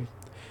Railway.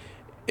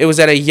 It was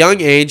at a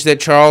young age that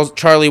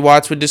Charlie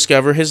Watts would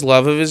discover his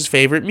love of his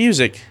favorite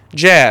music,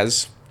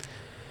 jazz.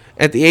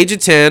 At the age of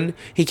 10,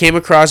 he came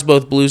across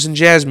both blues and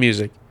jazz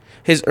music.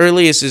 His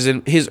earliest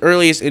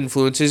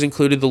influences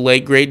included the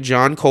late, great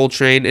John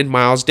Coltrane and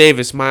Miles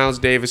Davis. Miles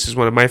Davis is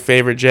one of my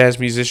favorite jazz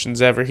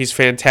musicians ever. He's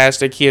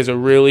fantastic. He has a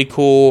really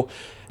cool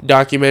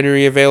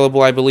documentary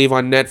available, I believe,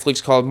 on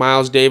Netflix called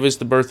Miles Davis,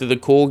 The Birth of the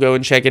Cool. Go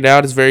and check it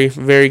out. It's very,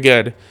 very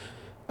good.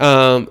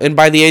 And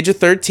by the age of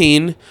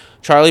 13,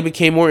 Charlie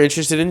became more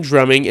interested in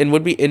drumming and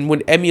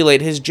would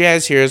emulate his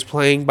jazz heroes,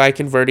 playing by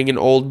converting an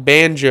old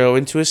banjo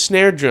into a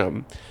snare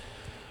drum.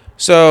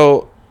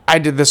 So I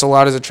did this a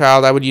lot as a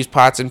child. I would use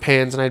pots and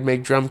pans, and I'd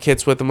make drum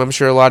kits with them. I'm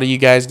sure a lot of you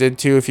guys did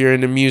too if you're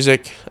into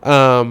music.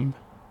 But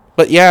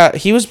yeah,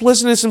 he was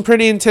listening to some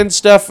pretty intense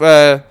stuff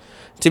to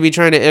be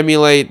trying to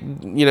emulate,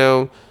 you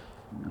know,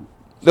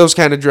 those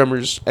kind of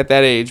drummers at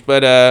that age.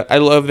 But I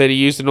love that he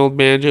used an old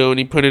banjo and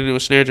he put it into a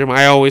snare drum.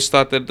 I always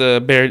thought that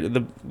the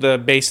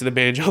bass of the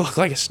banjo looked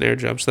like a snare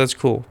drum, so that's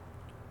cool.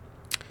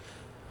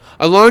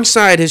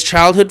 Alongside his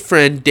childhood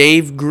friend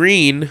Dave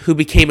Green, who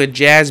became a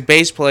jazz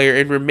bass player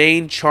and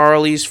remained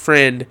Charles'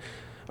 friend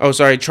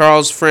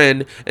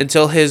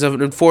until his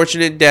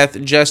unfortunate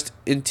death just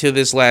into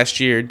this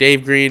last year.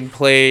 Dave Green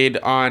played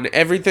on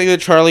everything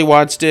that Charlie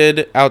Watts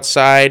did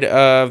outside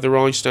of the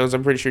Rolling Stones.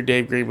 I'm pretty sure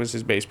Dave Green was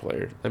his bass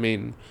player. I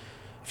mean,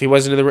 if it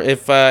was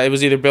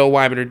either Bill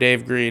Wyman or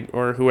Dave Green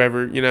or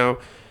whoever, you know,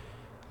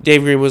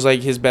 Dave Green was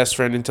like his best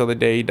friend until the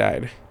day he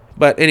died.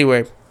 But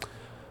anyway,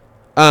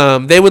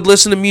 they would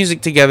listen to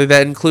music together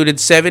that included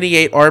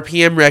 78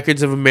 RPM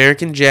records of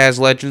American jazz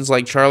legends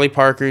like Charlie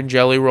Parker and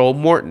Jelly Roll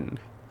Morton.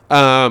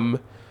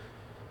 78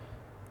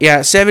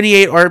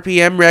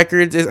 RPM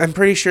records. I'm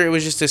pretty sure it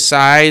was just a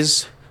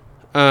size.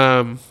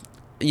 You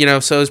know,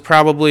 so it's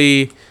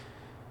probably.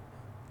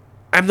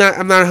 I'm not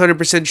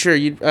 100% sure.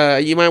 You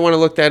might want to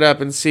look that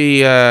up and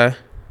see.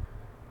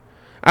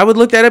 I would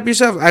look that up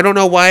yourself. I don't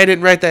know why I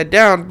didn't write that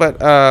down,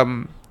 but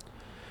I'm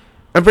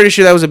pretty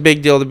sure that was a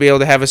big deal to be able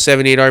to have a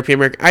 78 RPM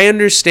record. I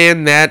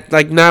understand that,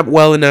 like, not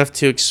well enough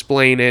to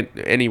explain it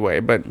anyway.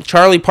 But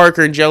Charlie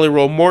Parker and Jelly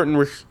Roll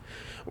Morton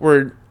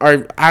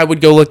I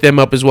would go look them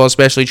up as well,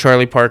 especially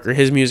Charlie Parker.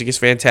 His music is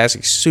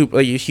fantastic, super,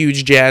 like a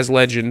huge jazz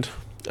legend.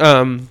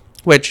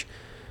 Which,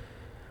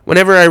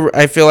 whenever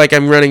I feel like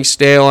I'm running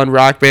stale on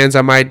rock bands,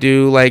 I might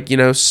do like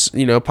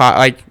pop,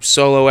 like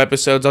solo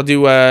episodes.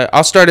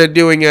 I'll start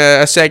doing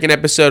a second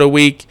episode a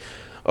week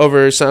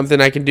over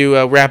something I can do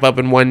a wrap up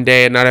in one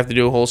day and not have to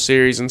do a whole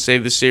series and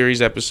save the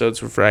series episodes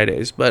for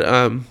Fridays.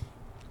 But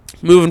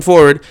moving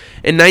forward,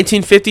 in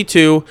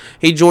 1952,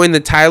 he joined the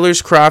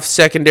Tyler's Croft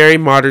Secondary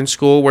Modern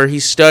School, where he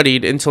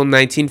studied until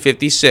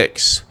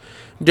 1956.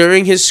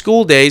 During his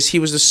school days, he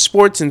was a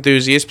sports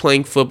enthusiast,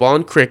 playing football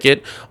and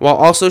cricket, while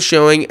also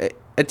showing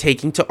a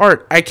taking to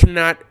art. I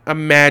cannot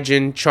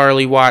imagine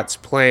Charlie Watts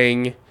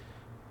playing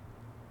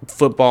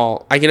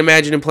football. I can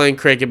imagine him playing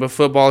cricket, but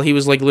football, he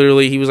was like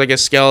a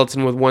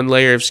skeleton with one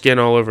layer of skin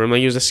all over him. Like,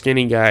 he was a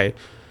skinny guy.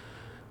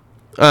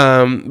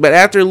 But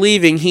after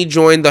leaving, he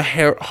joined the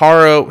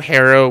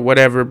Harrow,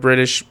 whatever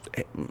British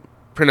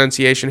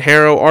pronunciation,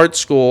 Harrow Art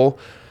School,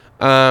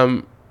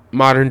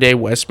 modern day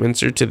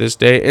Westminster to this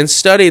day, and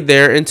studied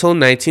there until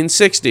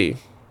 1960.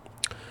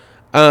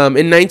 In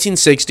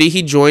 1960,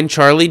 he joined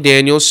Charlie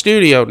Daniels'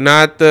 studio,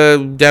 not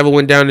the Devil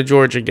Went Down to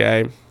Georgia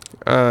guy.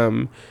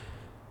 I'm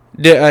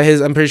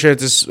pretty sure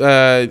it's this.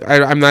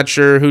 I'm not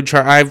sure who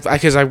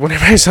because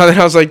whenever I saw that,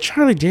 I was like,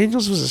 Charlie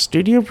Daniels was a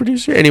studio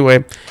producer.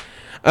 Anyway,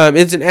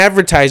 it's an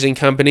advertising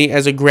company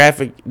as a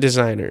graphic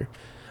designer.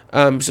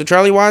 So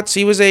Charlie Watts,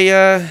 he was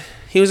a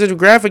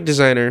graphic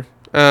designer.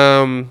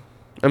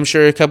 I'm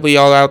sure a couple of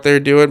y'all out there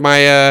do it.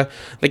 The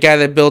guy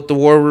that built the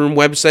War Room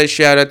website.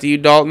 Shout out to you,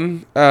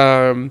 Dalton.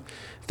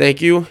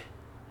 Thank you.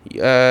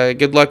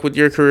 Good luck with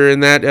your career in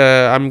that.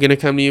 I'm gonna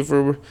come to you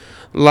for a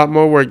lot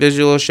more work. There's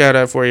your little shout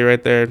out for you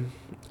right there.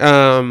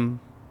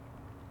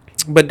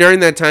 But during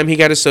that time, he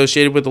got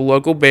associated with the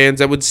local bands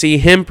that would see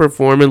him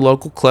perform in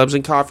local clubs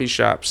and coffee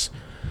shops.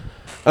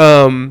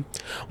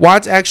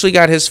 Watts actually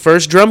got his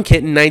first drum kit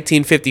in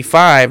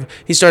 1955.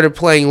 He started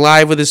playing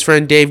live with his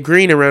friend Dave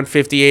Green around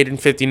 58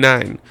 and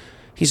 59.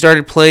 He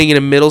started playing in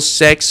a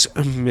Middlesex.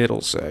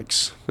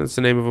 That's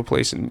the name of a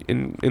place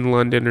in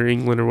London or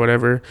England or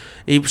whatever.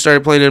 He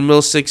started playing in a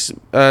Middlesex.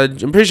 I'm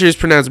pretty sure it's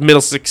pronounced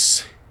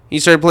Middlesex. He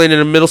started playing in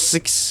a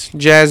Middlesex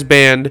jazz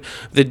band,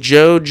 the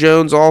Joe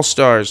Jones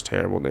All-Stars,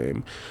 terrible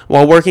name.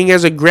 While working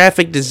as a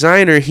graphic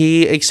designer,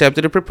 he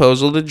accepted a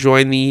proposal to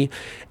join the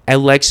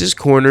Alexis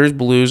Corners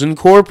Blues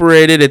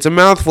Incorporated. It's a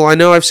mouthful. I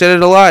know I've said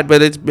it a lot,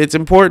 but it's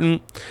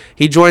important.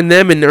 He joined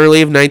them in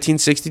early of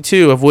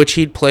 1962, of which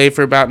he'd play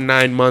for about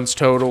 9 months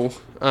total.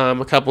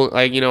 A couple,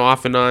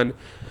 off and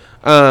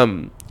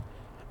on.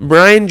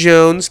 Brian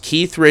Jones,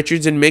 Keith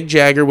Richards, and Mick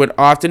Jagger would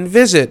often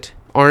visit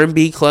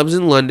R&B clubs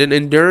in London,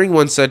 and during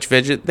one such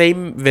visit, they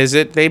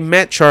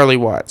met Charlie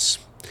Watts.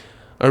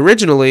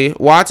 Originally,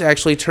 Watts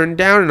actually turned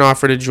down an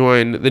offer to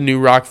join the new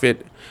rock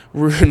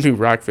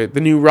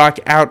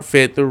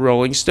outfit, the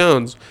Rolling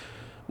Stones,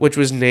 which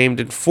was named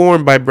and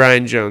formed by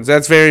Brian Jones.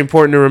 That's very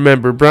important to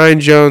remember. Brian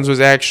Jones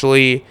was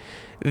actually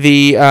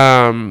he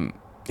named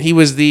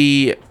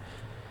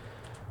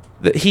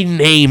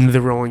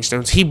the Rolling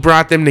Stones. He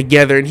brought them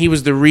together, and he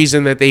was the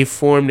reason that they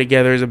formed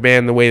together as a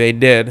band the way they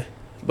did.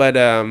 But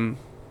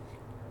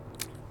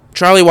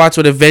Charlie Watts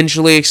would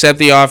eventually accept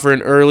the offer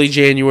in early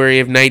January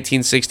of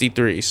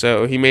 1963,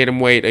 so he made him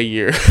wait a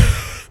year.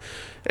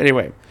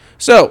 Anyway,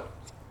 so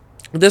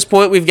at this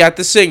point, we've got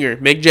the singer,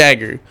 Mick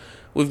Jagger.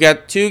 We've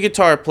got 2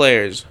 guitar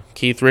players,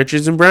 Keith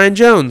Richards and Brian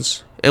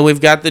Jones. And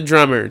we've got the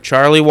drummer,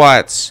 Charlie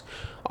Watts.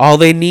 All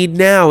they need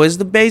now is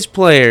the bass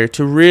player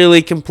to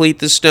really complete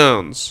the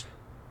Stones.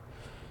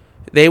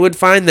 They would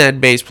find that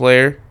bass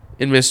player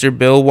in Mr.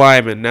 Bill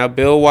Wyman. Now,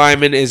 Bill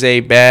Wyman is a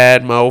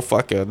bad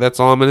motherfucker. That's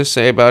all I'm going to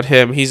say about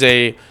him. He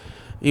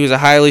was a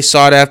highly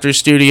sought-after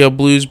studio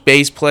blues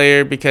bass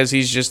player because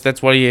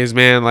that's what he is,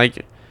 man.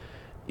 Like,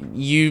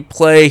 you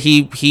play,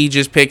 he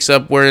just picks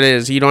up where it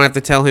is. You don't have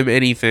to tell him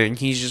anything.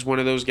 He's just one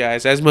of those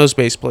guys, as most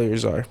bass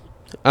players are.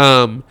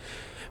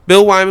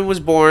 Bill Wyman was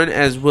born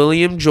as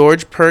William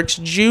George Perks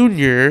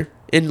Jr.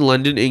 in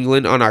London,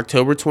 England on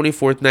October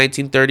 24th,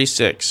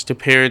 1936, to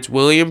parents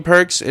William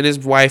Perks and his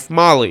wife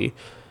Molly.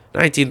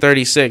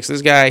 1936.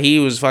 This guy, he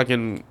was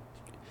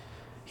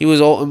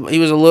old. He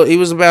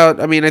was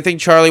about, I think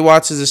Charlie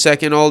Watts is the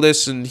second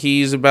oldest, and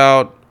he's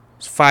about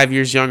 5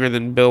 years younger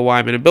than Bill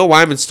Wyman. And Bill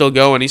Wyman's still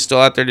going. He's still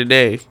out there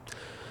today.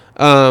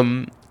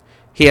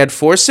 He had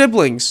 4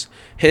 siblings.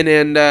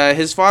 And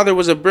his father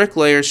was a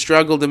bricklayer,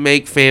 struggled to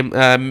make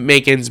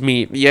ends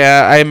meet.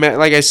 Yeah,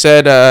 like I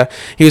said,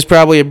 he was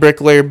probably a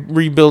bricklayer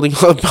rebuilding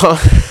all the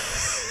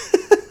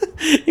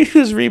he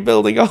was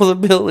rebuilding all the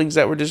buildings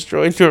that were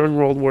destroyed during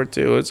World War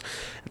II. It's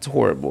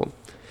horrible.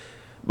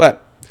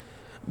 But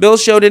Bill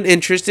showed an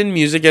interest in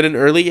music at an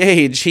early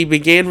age. He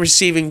began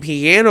receiving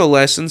piano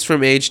lessons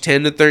from age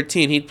 10 to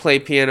 13. He'd play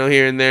piano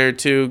here and there,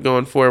 too,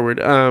 going forward.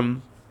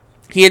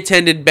 He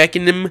attended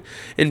Beckenham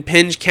and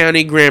Penge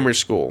County Grammar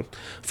School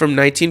from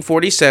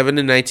 1947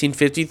 to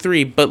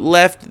 1953, but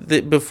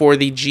left before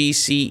the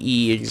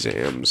GCE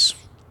exams.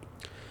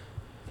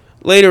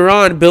 Later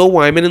on, Bill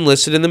Wyman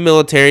enlisted in the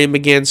military and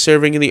began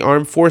serving in the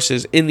armed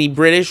forces in the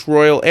British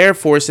Royal Air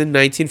Force in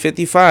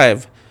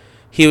 1955.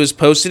 He was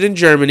posted in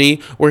Germany,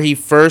 where he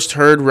first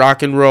heard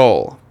rock and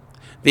roll.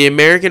 The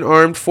American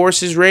Armed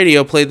Forces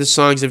radio played the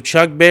songs of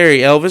Chuck Berry,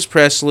 Elvis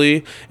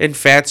Presley, and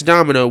Fats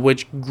Domino,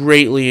 which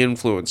greatly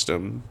influenced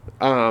him.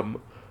 I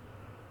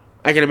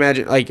can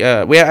imagine, I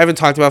haven't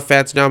talked about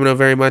Fats Domino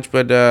very much,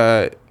 but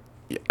go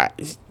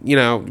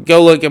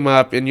look him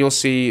up and you'll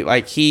see,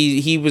 like,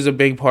 he was a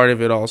big part of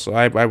it also.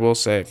 I will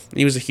say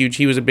he was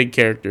a big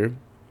character.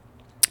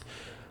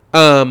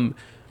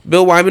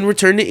 Bill Wyman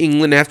returned to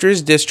England after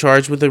his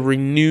discharge with a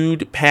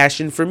renewed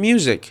passion for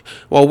music.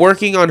 While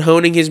working on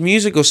honing his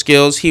musical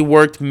skills, he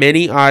worked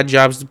many odd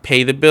jobs to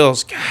pay the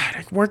bills.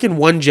 God, working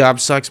one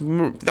job sucks.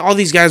 All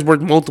these guys work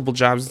multiple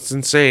jobs. It's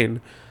insane.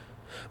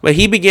 But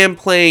he began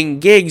playing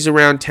gigs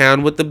around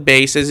town with the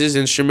bass as his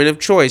instrument of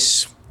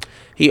choice.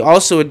 He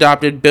also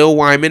adopted Bill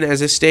Wyman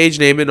as a stage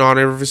name in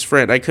honor of his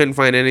friend. I couldn't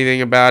find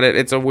anything about it.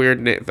 It's a weird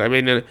name. I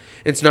mean,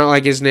 it's not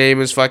like his name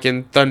is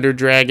fucking Thunder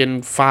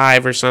Dragon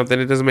 5 or something.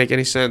 It doesn't make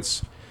any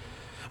sense.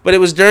 But it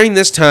was during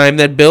this time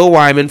that Bill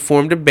Wyman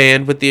formed a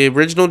band with the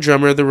original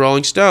drummer of the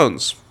Rolling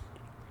Stones.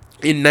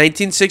 In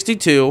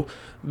 1962,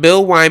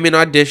 Bill Wyman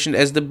auditioned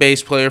as the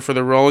bass player for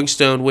the Rolling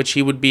Stone, which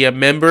he would be a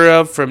member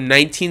of from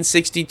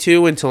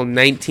 1962 until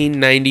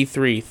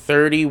 1993.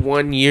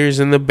 31 years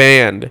in the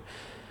band.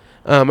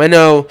 I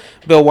know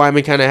Bill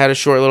Wyman kind of had a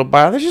short little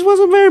bio. There just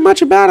wasn't very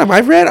much about him.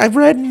 I've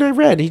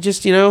read. He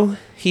just, he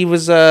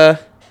was,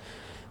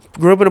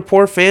 grew up in a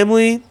poor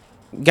family,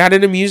 got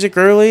into music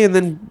early, and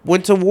then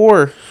went to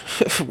war.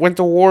 Went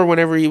to war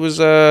whenever he was,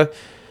 what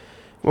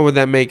would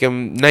that make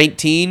him,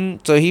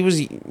 19? So he was,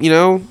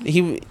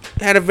 he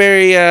had a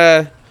very,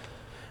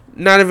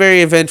 not a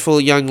very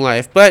eventful young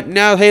life. But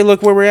now, hey,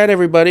 look where we're at,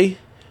 everybody.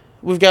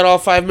 We've got all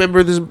 5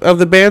 members of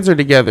the bands are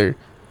together.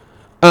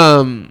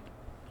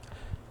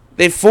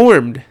 They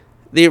formed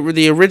the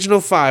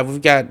original 5.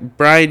 We've got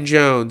Brian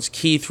Jones,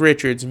 Keith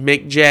Richards,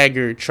 Mick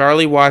Jagger,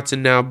 Charlie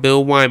Watson, now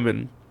Bill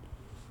Wyman.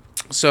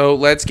 So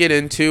let's get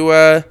into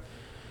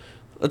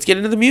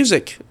the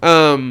music.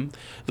 The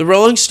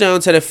Rolling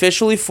Stones had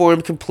officially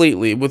formed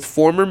completely, with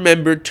former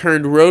member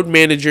turned road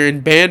manager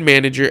and band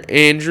manager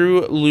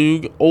Andrew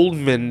Loog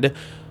Oldham.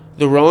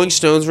 The Rolling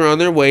Stones were on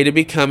their way to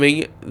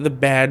becoming the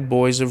bad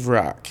boys of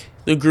rock.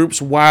 The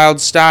group's wild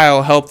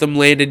style helped them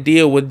land a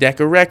deal with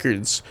Decca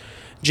Records.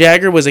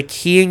 Jagger was a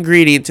key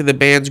ingredient to the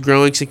band's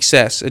growing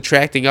success,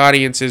 attracting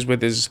audiences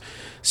with his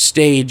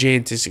stage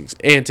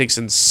antics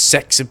and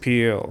sex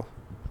appeal.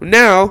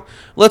 Now,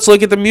 let's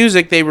look at the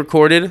music they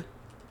recorded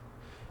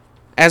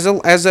as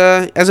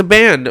a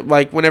band,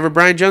 like whenever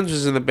Brian Jones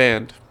was in the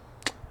band.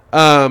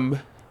 And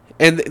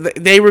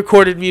they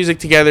recorded music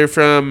together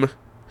from,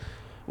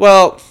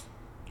 well,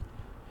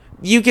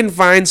 you can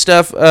find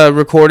stuff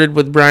recorded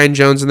with Brian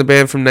Jones in the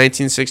band from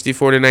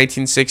 1964 to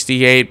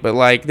 1968, but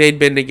like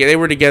they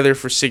were together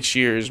for 6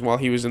 years while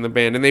he was in the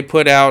band, and they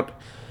put out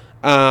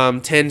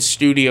 10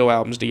 studio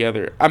albums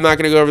together. I'm not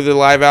gonna go over the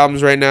live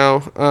albums right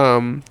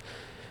now.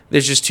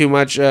 There's just too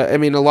much. I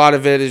mean, a lot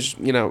of it is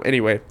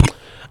anyway.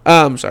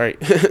 Sorry.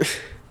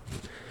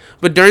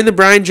 But during the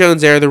Brian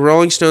Jones era, the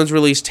Rolling Stones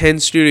released 10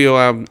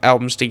 studio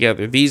albums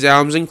together. These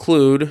albums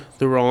include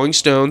The Rolling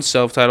Stones'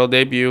 self-titled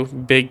debut,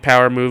 big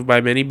power move by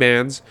many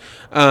bands,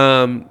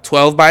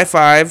 12 by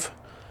 5,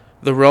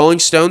 The Rolling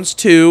Stones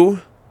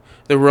 2,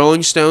 The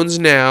Rolling Stones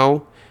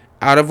Now,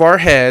 Out of Our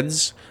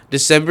Heads,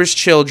 December's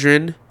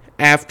Children,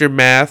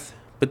 Aftermath,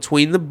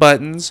 Between the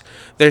Buttons,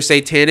 Their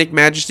Satanic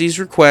Majesty's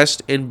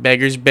Request, and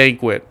Beggar's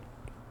Banquet.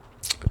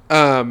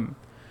 The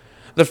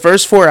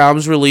first 4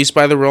 albums released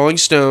by the Rolling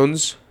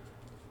Stones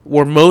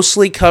were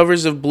mostly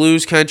covers of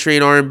blues, country,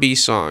 and R&B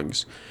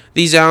songs.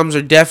 These albums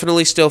are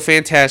definitely still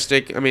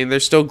fantastic. I mean, they're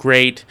still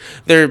great.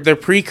 They're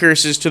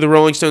precursors to the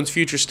Rolling Stones'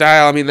 future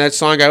style. I mean, that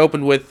song I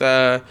opened with,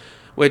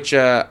 which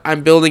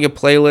I'm building a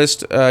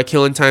playlist,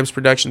 Killing Time's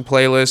production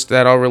playlist,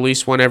 that I'll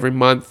release one every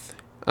month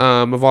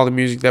of all the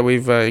music that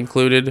we've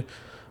included.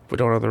 We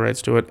don't have the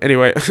rights to it.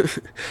 Anyway,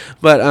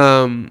 but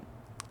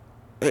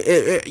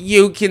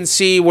you can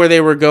see where they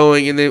were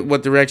going and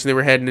what direction they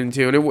were heading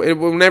into. And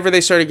whenever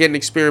they started getting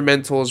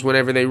experimental is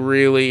whenever they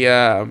really,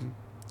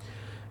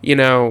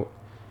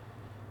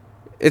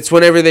 it's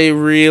whenever they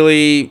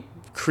really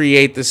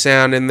create the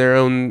sound in their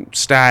own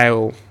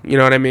style. You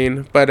know what I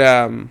mean? But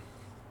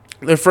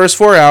their first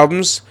 4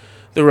 albums,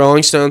 the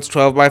Rolling Stones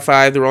 12 by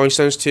 5, the Rolling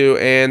Stones 2,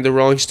 and the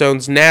Rolling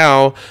Stones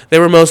Now, they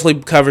were mostly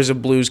covers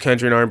of blues,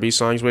 country, and R&B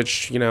songs,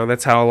 which,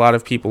 that's how a lot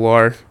of people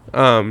are.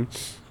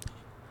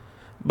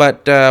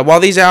 But while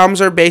these albums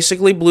are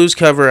basically blues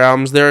cover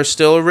albums, there are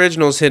still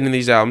originals hidden in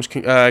these albums.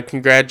 There's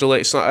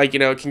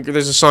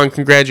a song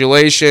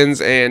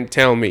 "Congratulations" and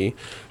 "Tell Me,"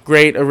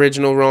 great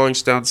original Rolling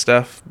Stone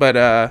stuff.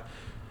 But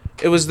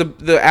It was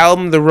the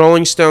album The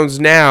Rolling Stones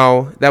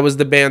Now that was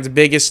the band's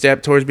biggest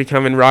step towards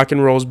becoming rock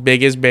and roll's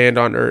biggest band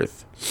on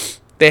earth.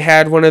 They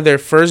had one of their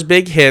first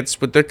big hits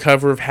with their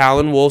cover of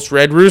Howlin' Wolf's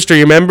Red Rooster.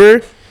 You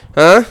remember?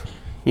 Huh?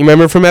 You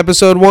remember from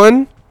episode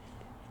 1?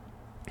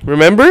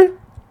 Remember?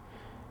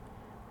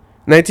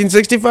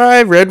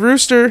 1965, Red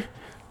Rooster.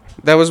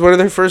 That was one of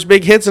their first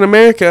big hits in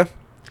America.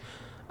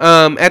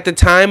 At the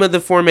time of the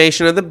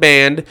formation of the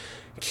band,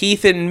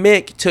 Keith and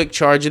Mick took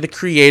charge of the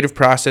creative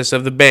process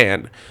of the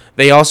band.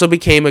 They also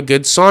became a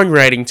good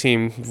songwriting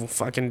team. Well,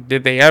 fucking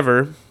did they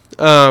ever.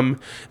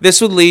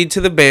 This would lead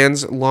to the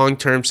band's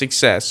long-term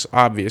success,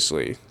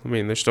 obviously. I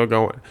mean, they're still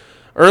going.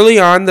 Early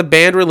on, the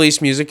band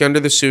released music under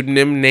the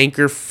pseudonym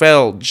Nanker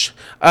Felge.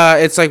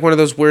 It's like one of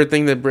those weird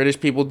things that British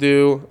people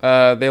do.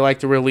 They like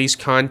to release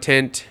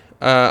content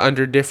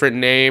under different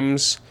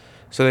names,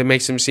 so they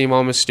makes them seem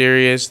all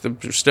mysterious. The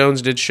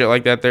Stones did shit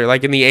like that. They're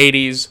like in the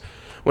 80s,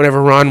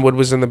 whenever Ron Wood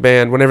was in the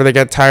band, whenever they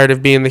got tired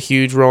of being the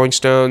huge Rolling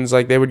Stones,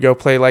 like they would go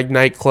play like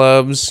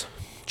nightclubs,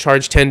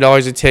 charge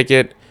 $10 a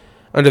ticket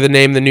under the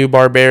name The New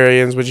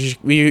Barbarians, which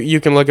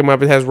you can look them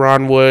up. It has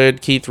Ron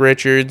Wood, Keith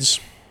Richards.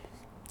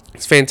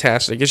 It's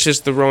fantastic. It's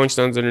just the Rolling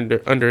Stones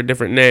under a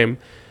different name.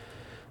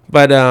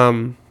 But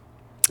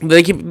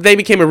they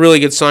became a really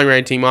good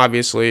songwriting team,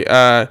 obviously.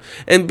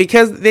 And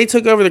because they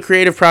took over the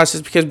creative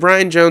process, because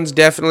Brian Jones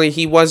definitely,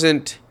 he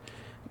wasn't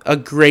a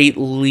great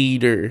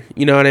leader.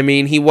 You know what I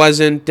mean? He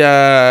wasn't...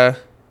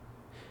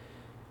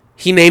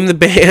 He named the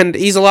band.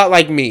 He's a lot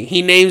like me.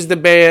 He names the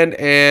band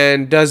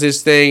and does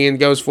his thing and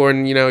goes for it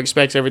and,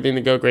 expects everything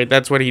to go great.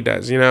 That's what he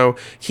does,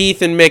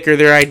 Keith and Mick are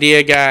their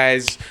idea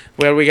guys.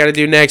 What do we got to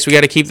do next? We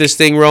got to keep this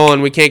thing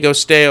rolling. We can't go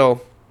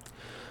stale.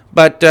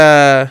 But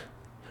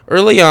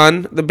early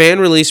on, the band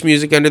released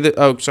music under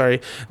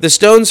the... The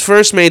Stones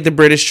first made the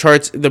British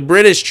charts in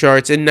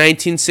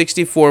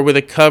 1964 with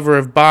a cover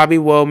of Bobby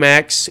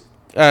Womack's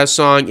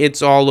song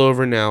It's All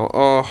Over Now.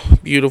 Oh,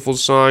 beautiful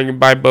song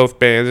by both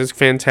bands. It's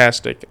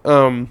fantastic.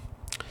 But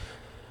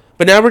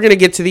now we're going to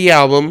get to the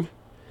album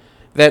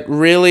that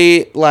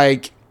really,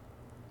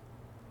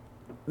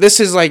 this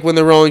is like when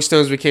the Rolling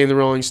Stones became the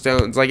Rolling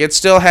Stones. Like, it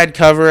still had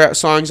cover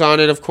songs on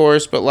it, of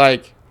course, but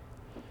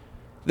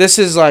this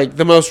is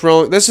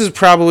this is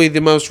probably the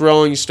most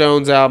Rolling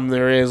Stones album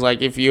there is.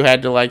 Like, if you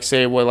had to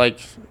say what,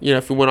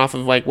 if we went off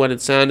of what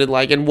it sounded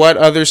like and what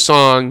other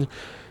song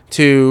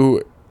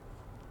to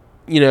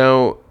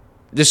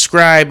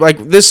describe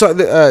this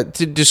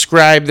to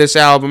describe this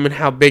album and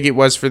how big it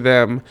was for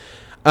them.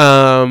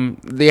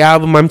 The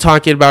album I'm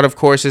talking about, of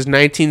course, is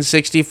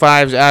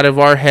 1965's Out of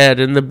Our Head,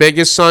 and the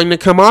biggest song to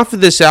come off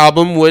of this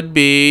album would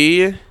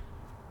be...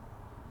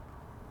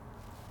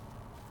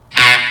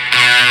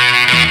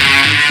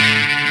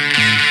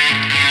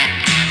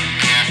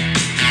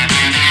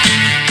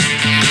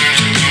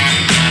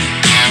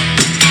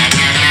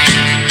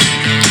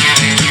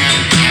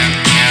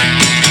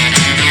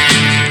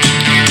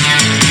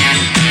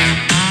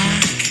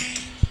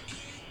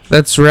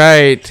 That's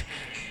right.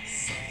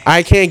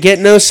 I Can't Get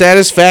No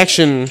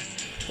Satisfaction.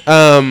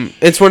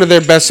 It's one of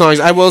their best songs.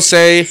 I will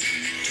say,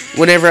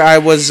 whenever I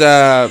was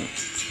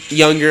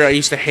younger, I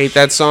used to hate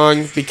that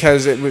song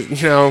because it was,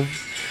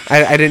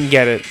 I didn't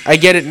get it. I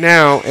get it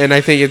now, and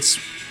I think it's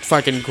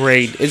fucking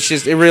great. It's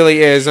just, it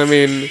really is. I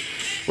mean,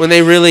 when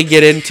they really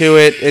get into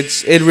it,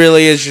 it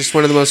really is just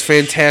one of the most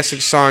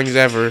fantastic songs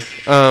ever.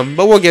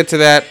 But we'll get to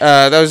that.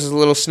 That was just a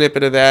little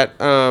snippet of that.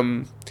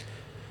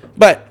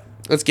 But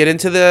let's get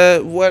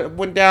into what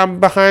went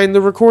down behind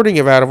the recording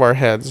of Out of Our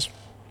Heads.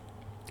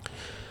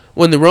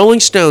 When the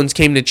Rolling Stones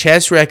came to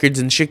Chess Records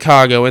in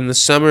Chicago in the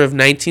summer of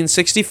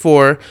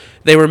 1964,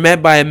 they were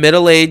met by a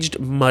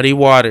middle-aged Muddy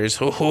Waters.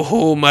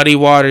 Muddy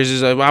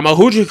Waters I'm a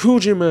hoochie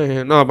coochie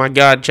man. Oh my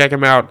God, check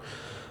him out.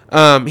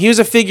 He was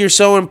a figure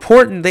so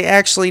important they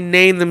actually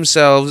named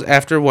themselves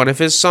after one of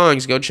his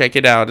songs. Go check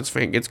it out.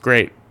 It's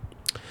great.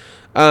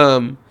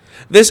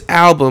 This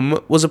album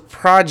was a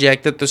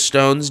project that the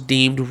Stones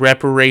deemed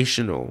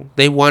reparational.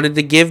 They wanted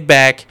to give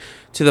back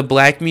to the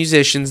black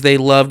musicians they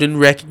loved and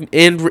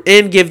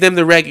give them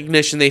the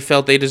recognition they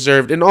felt they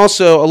deserved. And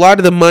also, a lot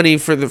of the money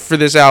for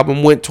this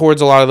album went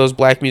towards a lot of those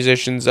black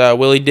musicians.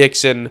 Willie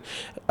Dixon,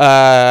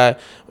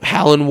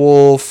 Howlin'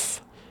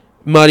 Wolf,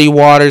 Muddy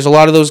Waters, a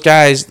lot of those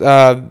guys.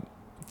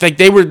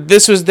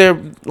 This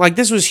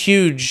was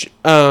huge.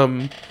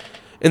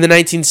 In the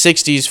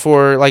 1960s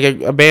for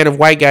a band of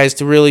white guys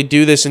to really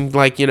do this and be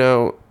like,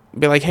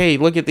 hey,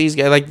 look at these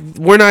guys.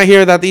 We're not here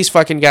without these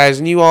fucking guys,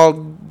 and you all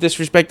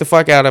disrespect the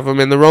fuck out of them.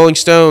 And the Rolling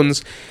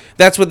Stones,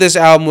 that's what this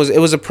album was. It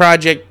was a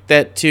project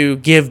to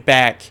give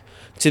back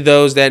to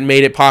those that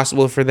made it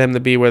possible for them to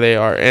be where they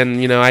are. And,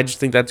 I just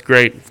think that's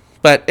great.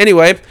 But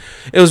anyway,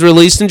 it was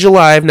released in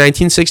July of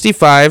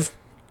 1965.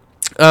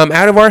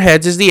 Out of Our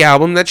Heads is the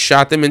album that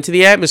shot them into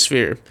the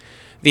atmosphere.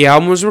 The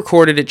album was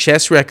recorded at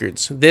Chess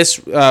Records.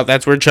 That's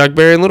where Chuck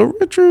Berry and Little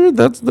Richard,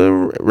 that's the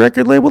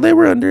record label they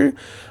were under.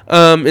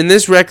 And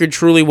this record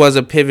truly was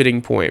a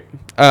pivoting point.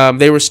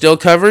 They were still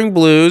covering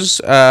blues,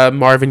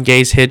 Marvin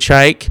Gaye's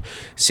Hitchhike,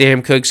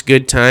 Sam Cooke's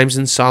Good Times,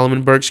 and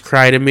Solomon Burke's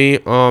Cry to Me.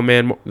 Oh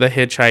man, the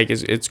Hitchhike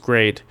it's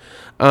great.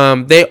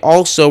 They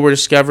also were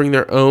discovering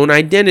their own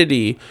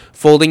identity,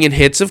 folding in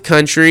hits of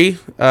country.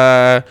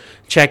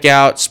 Check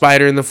out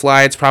Spider and the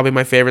Fly. It's probably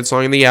my favorite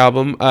song in the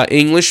album.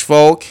 English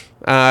folk.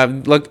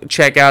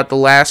 Check out The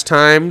Last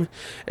Time,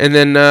 and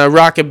then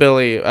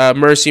Rockabilly,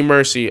 Mercy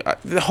Mercy.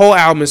 The whole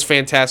album is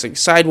fantastic.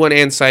 Side 1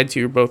 and side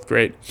 2 are both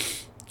great.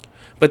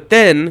 But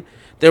then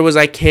there was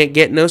I Can't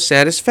Get No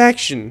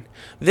Satisfaction.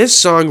 This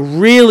song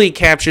really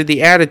captured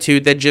the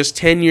attitude that just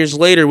 10 years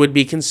later would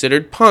be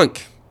considered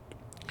punk.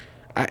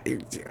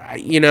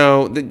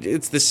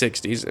 It's the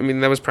 60s. I mean,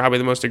 that was probably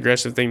the most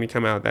aggressive thing to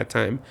come out at that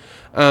time.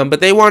 But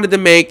they wanted to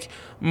make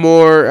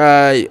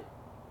more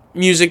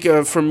music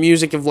from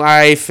Music of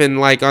Life, and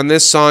like on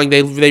this song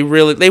they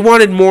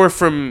wanted more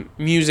from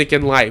music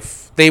and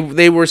life.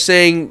 They were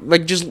saying,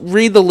 like, just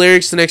read the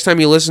lyrics the next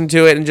time you listen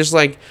to it, and just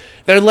like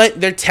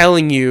they're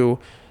telling you,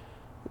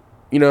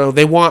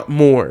 they want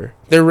more.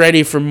 They're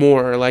ready for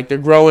more. Like, they're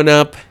growing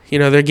up,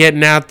 they're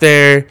getting out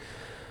there,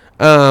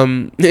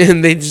 and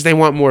they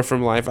want more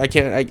from life. I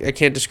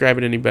can't describe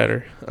it any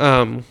better.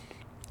 The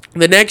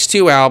next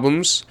two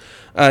albums,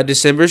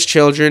 December's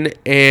Children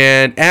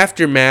and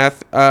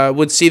Aftermath,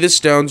 would see the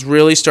Stones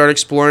really start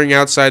exploring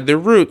outside their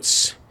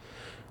roots,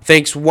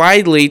 thanks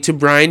widely to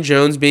Brian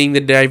Jones being the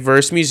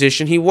diverse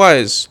musician he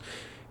was.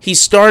 He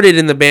started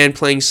in the band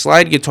playing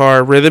slide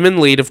guitar, rhythm and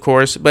lead, of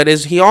course, but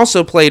he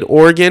also played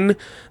organ,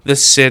 the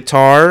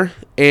sitar,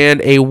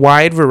 and a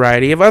wide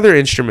variety of other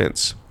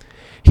instruments.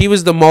 He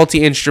was the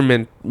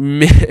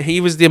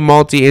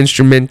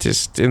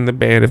multi-instrumentist in the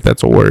band, if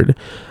that's a word.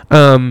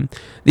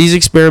 These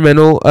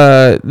experimental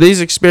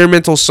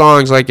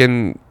songs, like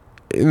in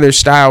their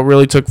style,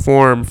 really took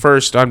form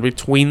first on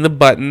Between the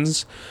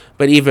Buttons,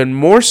 but even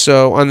more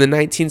so on the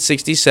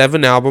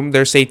 1967 album,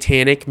 Their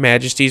Satanic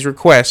Majesty's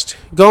Request.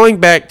 Going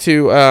back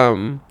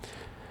to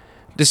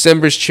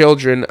December's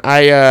Children,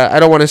 I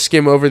don't want to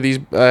skim over these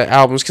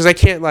albums because I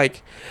can't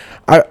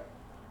I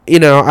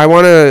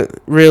want to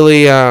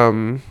really I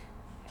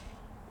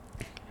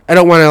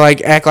don't want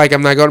to act like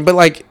I'm not going, but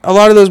a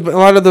lot of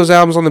those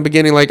albums on the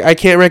beginning, I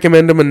can't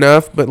recommend them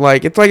enough. But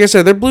it's like I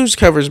said, they're blues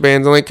covers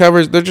bands, and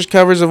they're just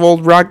covers of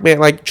old rock band,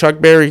 like Chuck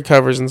Berry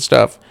covers and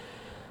stuff.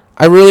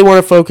 I really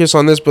want to focus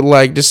on this,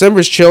 but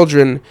December's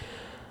Children,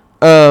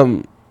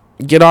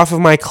 Get Off of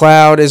My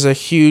Cloud is a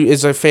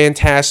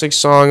fantastic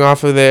song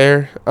off of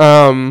there.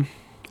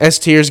 As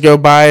Tears Go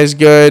By is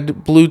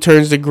good. Blue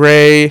Turns to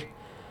Gray.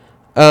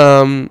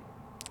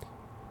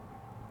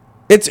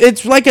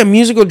 It's like a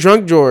musical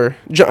junk drawer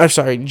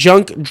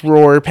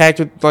packed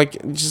with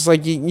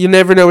you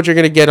never know what you're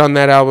gonna get on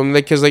that album,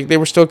 because they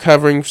were still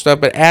covering stuff.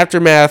 But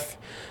Aftermath,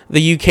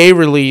 the UK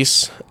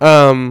release,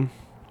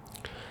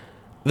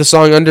 the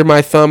song Under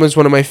My Thumb is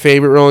one of my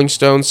favorite Rolling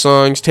Stones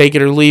songs. Take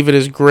It or Leave It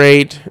is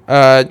great.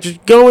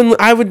 Just go and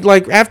I would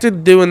after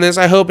doing this,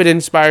 I hope it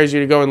inspires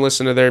you to go and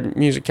listen to their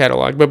music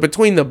catalog. But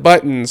Between the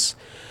Buttons,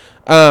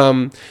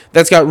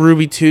 that's got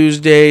Ruby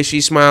Tuesday,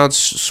 She Smiled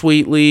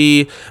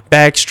Sweetly,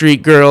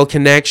 Backstreet Girl,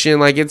 Connection.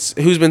 It's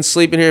Who's Been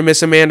Sleeping Here,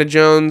 Miss Amanda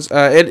Jones.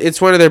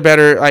 It's one of their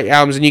better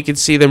albums, and you can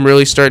see them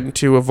really starting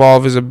to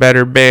evolve as a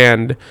better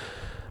band.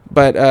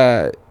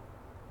 But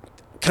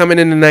coming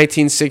into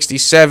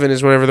 1967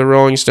 is whenever the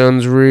Rolling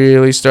Stones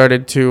really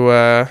started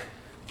to,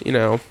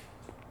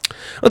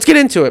 let's get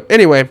into it.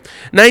 Anyway,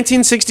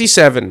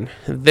 1967,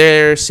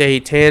 Their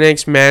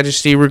Satanic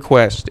Majesty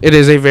Request. It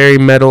is a very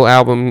metal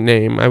album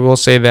name, I will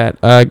say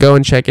that. Go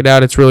and check it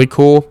out. It's really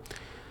cool.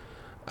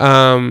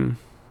 I'm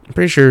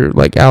pretty sure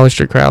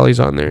Aleister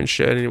Crowley's on there and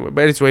shit. Anyway,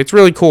 but anyway, it's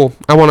really cool.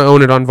 I want to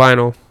own it on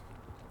vinyl.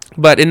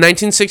 But in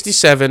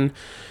 1967,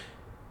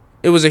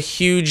 it was a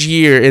huge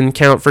year in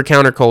for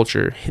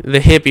counterculture, the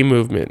hippie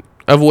movement,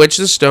 of which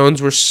the Stones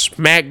were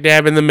smack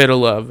dab in the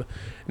middle of.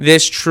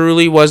 This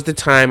truly was the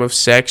time of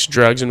sex,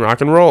 drugs, and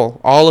rock and roll,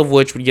 all of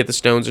which would get the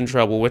Stones in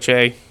trouble, which,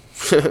 hey,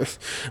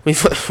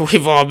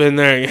 we've all been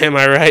there. Am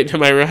I right?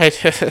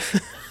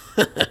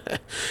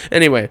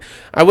 Anyway,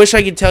 I wish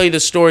I could tell you the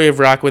story of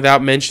rock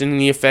without mentioning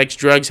the effects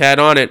drugs had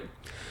on it.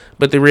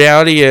 But the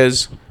reality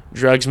is,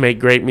 drugs make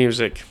great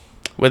music.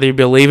 Whether you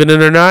believe it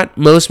or not,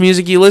 most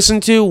music you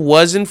listen to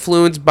was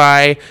influenced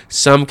by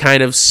some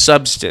kind of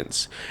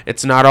substance.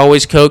 It's not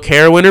always coke,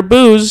 heroin, or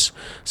booze.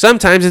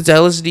 Sometimes it's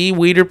LSD,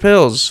 weed, or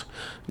pills.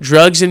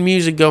 Drugs and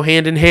music go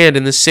hand in hand,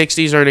 and the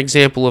 60s are an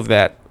example of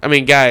that. I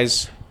mean,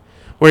 guys,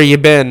 where you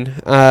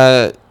been?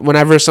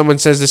 Whenever someone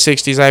says the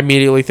 60s, I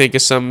immediately think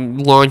of some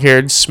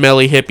long-haired,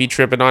 smelly hippie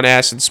tripping on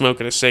acid,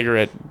 smoking a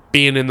cigarette,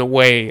 being in the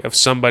way of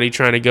somebody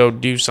trying to go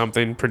do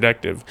something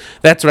productive.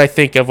 That's what I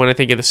think of when I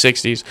think of the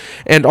 60s.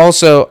 And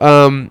also,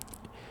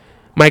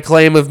 my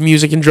claim of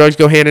music and drugs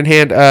go hand in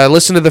hand.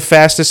 Listen to the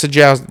fastest of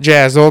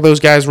jazz. All those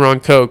guys were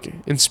on coke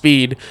and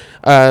speed.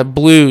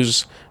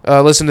 Blues.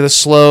 Listen to the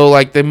slow,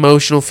 like the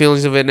emotional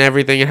feelings of it and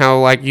everything, and how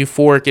like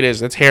euphoric it is.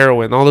 That's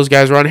heroin. All those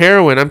guys were on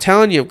heroin. I'm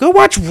telling you, go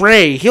watch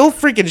Ray. He'll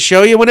freaking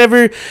show you.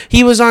 Whenever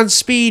he was on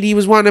speed, he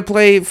was wanting to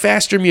play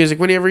faster music.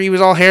 Whenever he was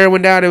all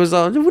heroined out, it was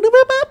all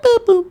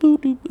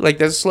like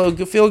that slow,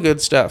 feel good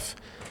stuff.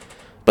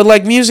 But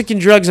like music and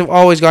drugs have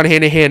always gone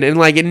hand in hand, and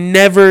like it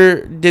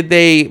never did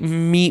they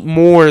meet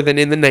more than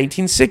in the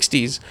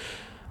 1960s.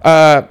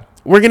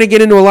 We're going to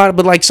get into a lot,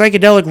 but like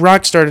psychedelic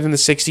rock started in the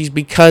 60s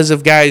because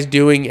of guys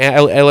doing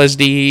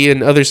LSD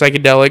and other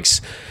psychedelics,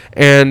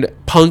 and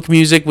punk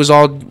music was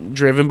all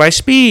driven by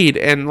speed,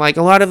 and like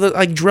a lot of the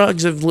like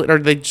drugs have, or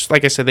they just,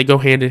 like I said, they go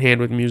hand in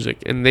hand with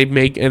music, and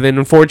then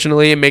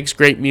unfortunately it makes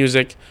great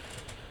music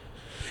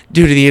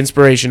due to the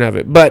inspiration of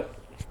it. But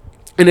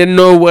and in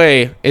no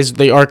way is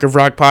the Arc of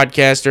Rock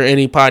podcast or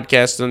any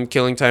podcast on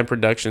Killing Time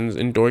Productions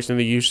endorsing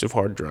the use of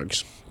hard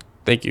drugs.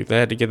 Thank you. I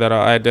had to get that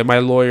out. My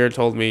lawyer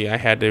told me I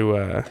had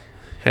to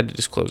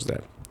disclose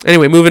that.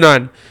 Anyway, moving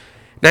on.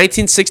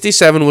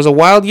 1967 was a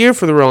wild year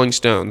for the Rolling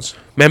Stones.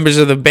 Members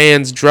of the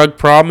band's drug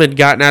problem had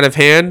gotten out of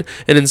hand,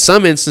 and in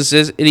some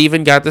instances, it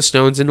even got the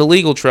Stones into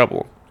legal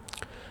trouble.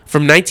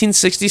 From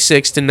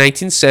 1966 to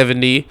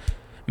 1970,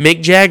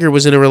 Mick Jagger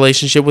was in a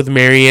relationship with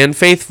Marianne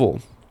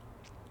Faithfull.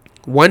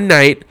 One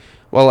night,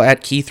 while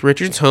at Keith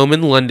Richards' home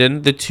in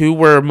London, the two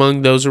were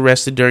among those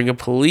arrested during a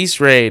police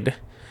raid.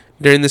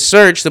 During the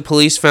search, the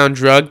police found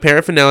drug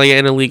paraphernalia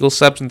and illegal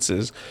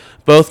substances.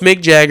 Both Mick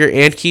Jagger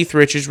and Keith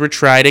Richards were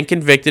tried and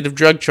convicted of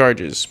drug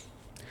charges.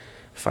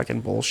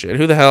 Fucking bullshit.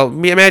 Who the hell?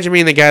 Imagine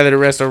being the guy that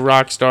arrests a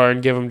rock star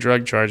and give him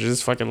drug charges.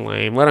 It's fucking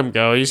lame. Let him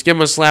go. You just give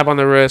him a slap on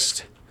the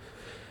wrist.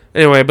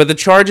 Anyway, but the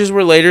charges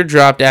were later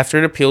dropped after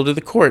an appeal to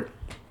the court.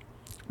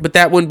 But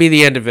that wouldn't be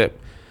the end of it.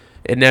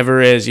 It never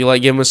is. You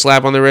like give them a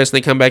slap on the wrist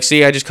and they come back,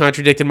 see, I just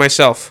contradicted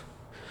myself.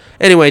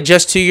 Anyway,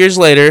 just 2 years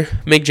later,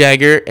 Mick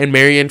Jagger and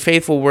Marianne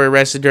Faithfull were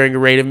arrested during a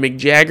raid of Mick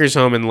Jagger's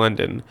home in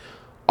London.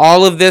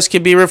 All of this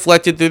can be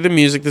reflected through the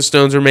music the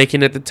Stones were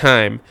making at the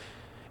time.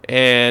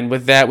 And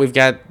with that, we've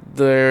got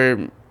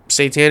their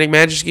Satanic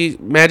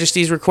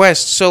Majesty's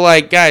Request. So,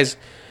 like, guys,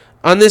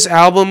 on this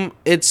album,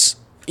 it's,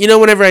 you know,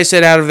 whenever I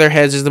said Out of Their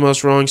Heads is the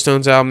most Rolling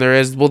Stones album there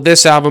is, well,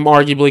 this album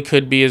arguably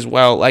could be as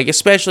well, like,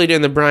 especially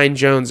during the Brian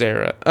Jones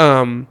era.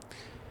 And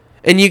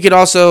you could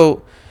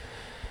also,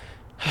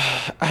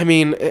 I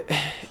mean,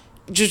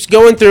 just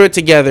going through it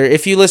together,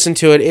 if you listen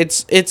to it,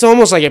 it's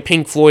almost like a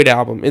Pink Floyd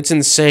album. It's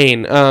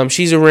insane.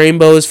 She's a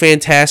Rainbow is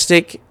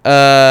fantastic.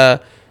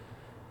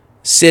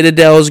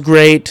 Citadel's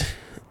great.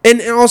 And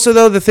also,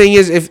 though, the thing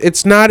is,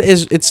 it's not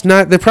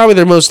they're probably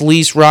their most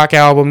least rock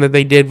album that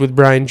they did with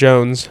Brian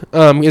Jones,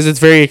 because it's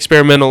very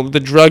experimental. The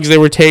drugs they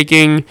were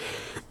taking,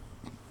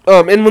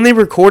 and when they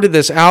recorded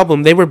this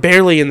album, they were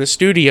barely in the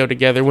studio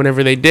together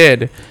whenever they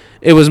did.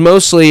 It was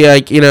mostly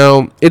like, you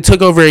know, it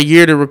took over a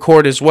year to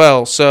record as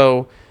well.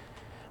 So,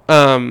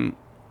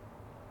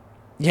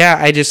 yeah,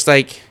 I just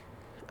like,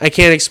 I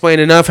can't explain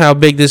enough how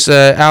big this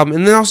album,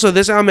 and then also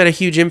this album had a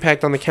huge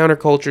impact on the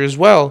counterculture as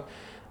well.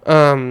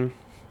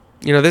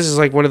 You know, this is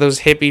like one of those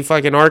hippie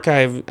fucking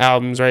archive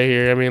albums right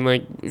here. I mean,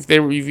 like, if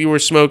you were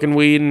smoking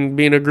weed and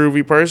being a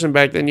groovy person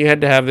back then, you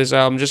had to have this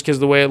album just because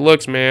of the way it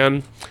looks,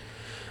 man.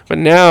 But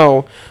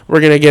now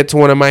we're going to get to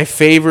one of my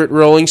favorite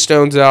Rolling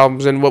Stones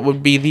albums, and what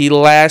would be the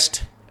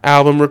last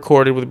album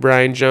recorded with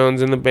Brian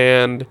Jones in the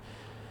band,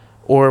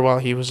 or while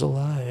he was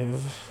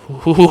alive.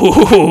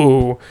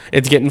 Ooh,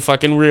 it's getting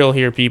fucking real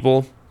here,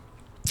 people.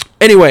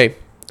 Anyway,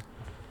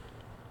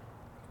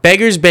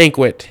 Beggar's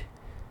Banquet.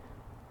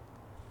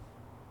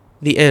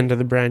 The end of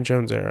the Brian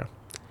Jones era.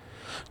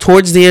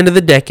 Towards the end of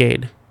the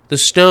decade, the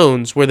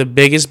Stones were the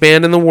biggest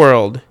band in the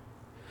world.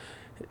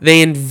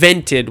 They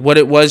invented what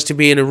it was to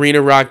be an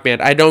arena rock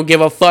band. I don't give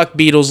a fuck,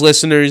 Beatles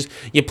listeners.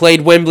 You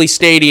played Wembley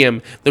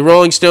Stadium. The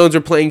Rolling Stones were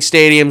playing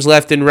stadiums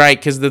left and right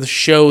because of the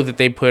show that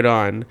they put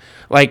on.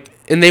 Like,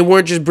 and they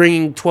weren't just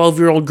bringing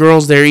 12-year-old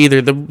girls there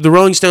either. The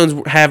Rolling Stones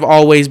have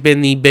always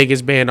been the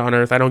biggest band on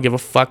earth. I don't give a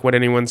fuck what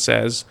anyone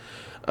says.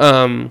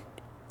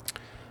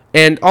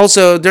 And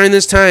also, during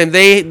this time,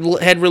 they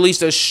had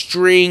released a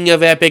string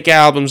of epic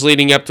albums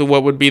leading up to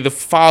what would be the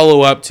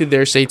follow-up to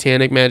their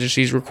Satanic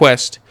Majesty's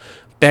Request,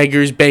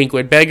 Beggar's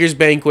Banquet. Beggar's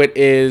Banquet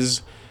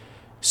is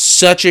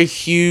such a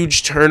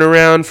huge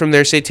turnaround from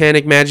their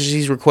Satanic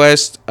Majesty's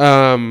Request.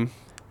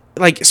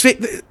 Like,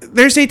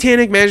 their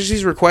Satanic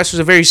Majesty's Request was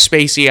a very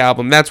spacey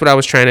album. That's what I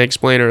was trying to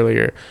explain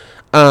earlier.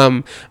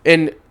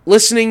 And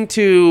listening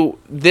to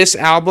this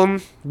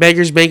album,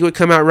 Beggar's Banquet,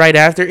 come out right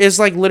after, is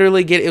like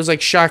literally it was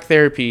like shock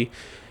therapy.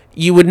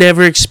 You would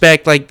never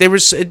expect, like,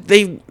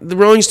 the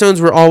Rolling Stones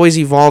were always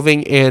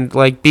evolving and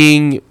like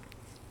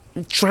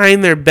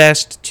trying their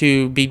best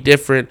to be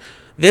different.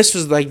 This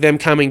was like them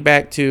coming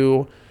back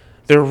to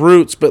their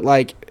roots, but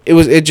like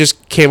it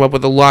just came up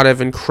with a lot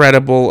of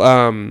incredible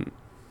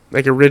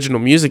like original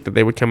music that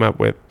they would come up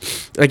with.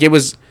 Like, it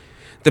was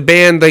the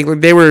band, like,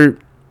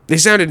 they they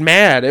sounded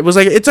mad.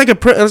 It's a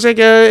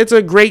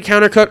great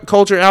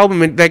counterculture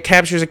album that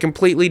captures a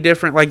completely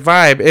different like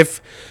vibe. If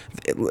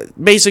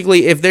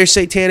their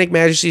Satanic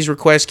Majesty's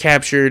Request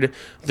captured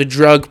the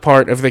drug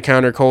part of the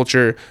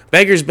counterculture,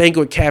 Beggar's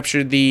Banquet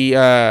captured the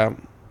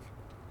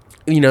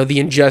the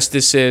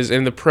injustices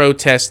and the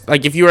protest.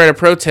 Like, if you were at a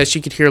protest,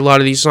 you could hear a lot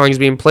of these songs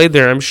being played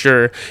there, I'm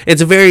sure.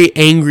 It's a very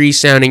angry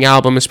sounding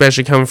album,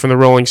 especially coming from the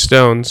Rolling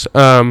Stones.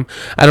 I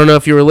don't know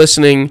if you were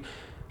listening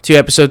to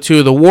episode 2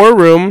 of The War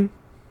Room,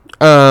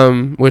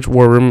 which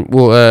War Room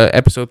will,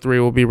 episode 3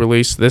 will be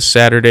released this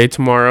Saturday,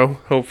 tomorrow,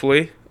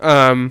 hopefully.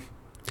 But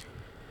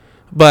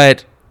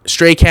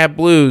Stray Cat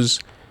Blues,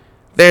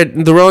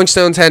 the Rolling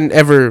Stones hadn't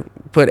ever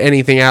put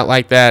anything out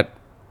like that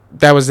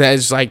was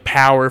as like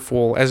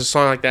powerful as a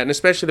song like that, and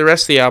especially the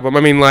rest of the album.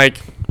 I mean,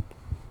 like,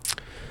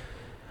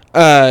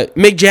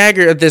 Mick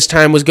Jagger at this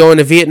time was going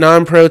to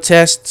Vietnam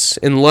protests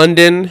in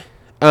London,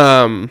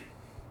 but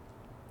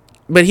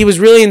he was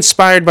really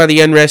inspired by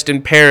the unrest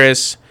in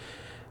Paris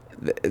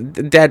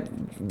that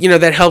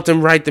helped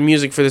him write the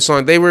music for the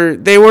song. They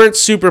weren't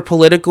super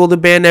political. The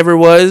band never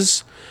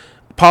was.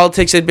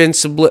 Politics had been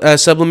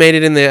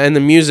sublimated in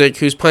the music.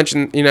 Who's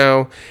punching,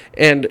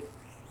 and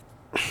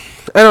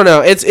I don't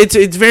know.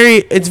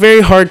 It's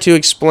very hard to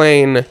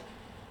explain.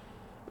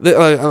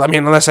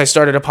 Unless I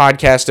started a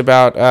podcast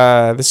about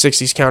the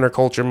 60s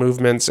counterculture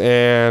movements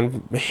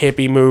and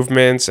hippie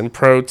movements and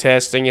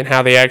protesting and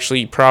how they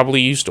actually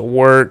probably used to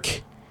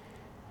work.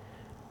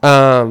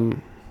 But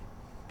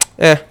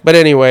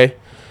anyway,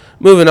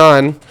 moving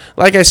on.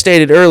 Like I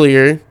stated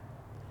earlier,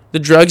 the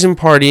drugs and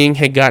partying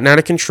had gotten out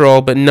of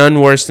control, but none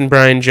worse than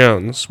Brian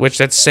Jones, which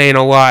that's saying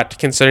a lot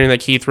considering that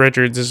Keith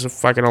Richards is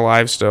fucking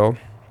alive still.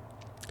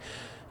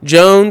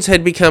 Jones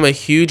had become a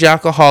huge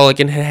alcoholic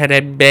and had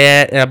a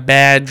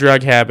bad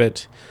drug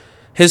habit.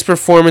 His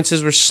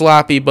performances were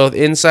sloppy both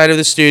inside of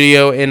the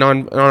studio and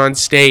on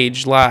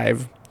stage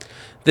live.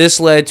 This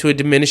led to a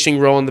diminishing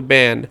role in the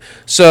band.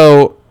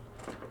 So,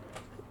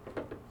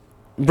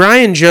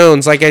 Brian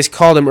Jones, like I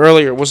called him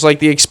earlier, was like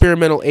the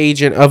experimental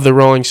agent of the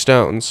Rolling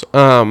Stones.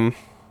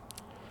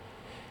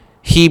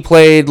 He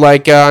played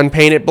like on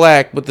Paint It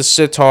Black with the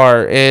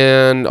sitar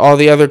and all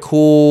the other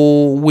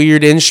cool,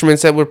 weird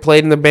instruments that were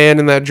played in the band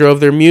and that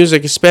drove their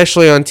music,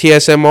 especially on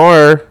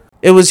TSMR.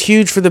 It was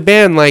huge for the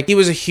band. Like, he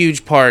was a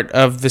huge part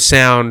of the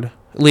sound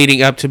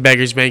leading up to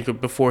Beggar's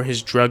Banquet before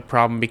his drug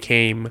problem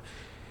became,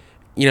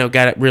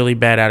 got it really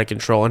bad out of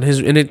control. And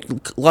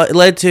it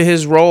led to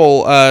his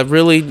role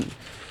really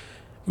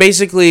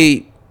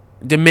basically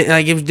it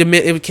was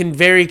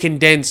very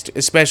condensed,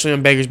 especially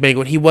on Beggar's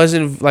Banquet. He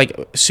wasn't like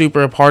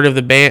super a part of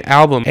the band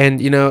album, and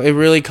it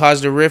really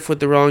caused a rift with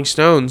the Rolling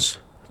Stones.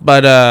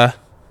 But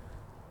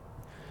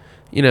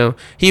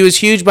he was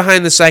huge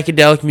behind the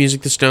psychedelic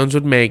music the Stones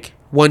would make.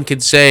 One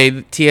could say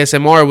that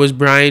TSMR was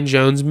Brian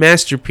Jones'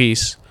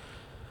 masterpiece.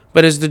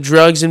 But as the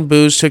drugs and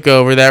booze took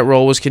over, that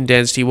role was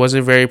condensed. He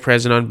wasn't very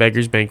present on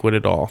Beggar's Banquet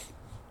at all.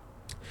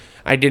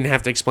 I didn't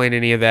have to explain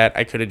any of that.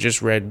 I could have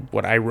just read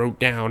what I wrote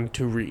down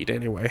to read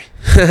anyway.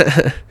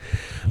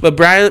 But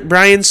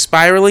Brian's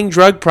spiraling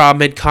drug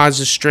problem had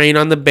caused a strain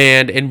on the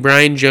band, and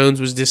Brian Jones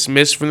was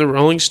dismissed from the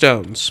Rolling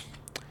Stones.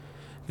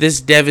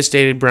 This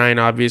devastated Brian,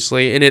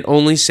 obviously, and it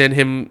only sent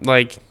him,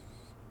 it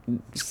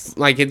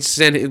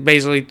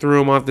basically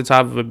threw him off the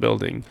top of a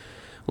building.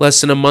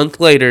 Less than a month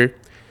later,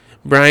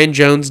 Brian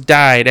Jones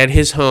died at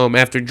his home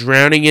after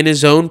drowning in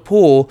his own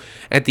pool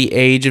at the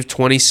age of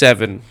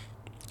 27.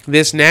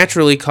 This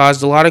naturally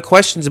caused a lot of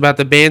questions about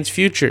the band's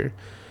future.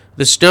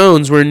 The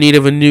Stones were in need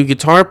of a new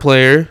guitar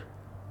player,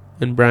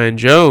 and Brian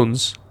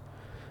Jones,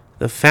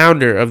 the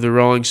founder of the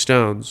Rolling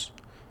Stones,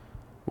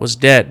 was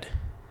dead.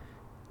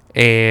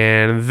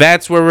 And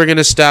that's where we're going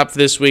to stop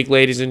this week,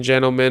 ladies and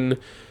gentlemen.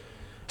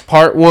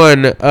 Part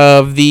 1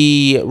 of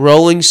the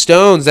Rolling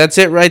Stones. That's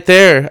it right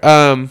there.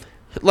 A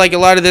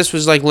lot of this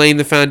was laying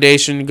the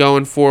foundation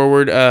going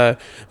forward.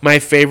 My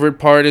favorite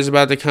part is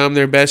about to come,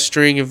 their best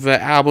string of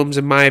albums,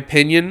 in my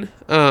opinion.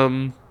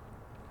 And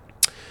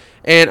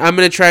I'm going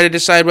to try to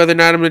decide whether or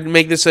not I'm going to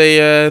make this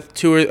a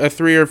 3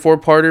 or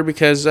 4-parter,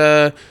 because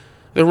the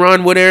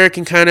Ron Wood era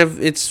can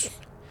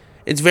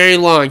it's very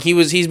long.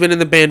 He's been in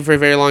the band for a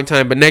very long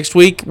time. But next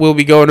week we'll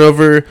be going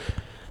over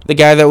the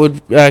guy that would.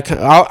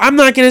 I'm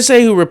not going to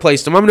say who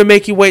replaced him. I'm going to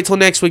make you wait till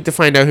next week to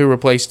find out who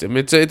replaced him.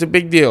 It's a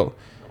big deal.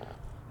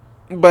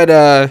 But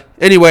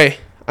anyway,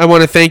 I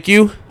want to thank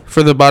you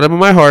from the bottom of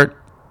my heart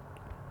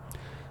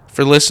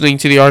for listening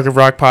to the Arc of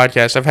Rock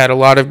podcast. I've had a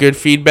lot of good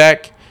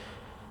feedback.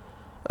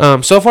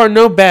 So far,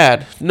 no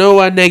bad,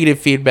 no negative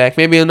feedback.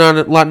 Maybe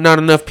not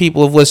enough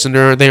people have listened,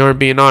 or they aren't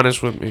being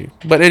honest with me.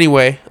 But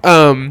anyway,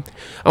 I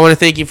want to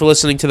thank you for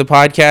listening to the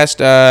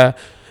podcast.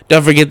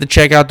 Don't forget to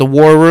check out The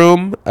War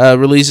Room.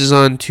 Releases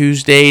on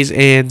Tuesdays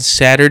and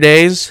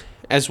Saturdays,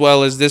 as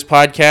well as this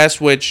podcast,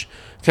 which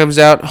comes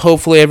out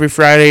hopefully every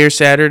Friday or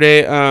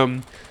Saturday.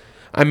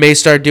 I may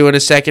start doing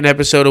a second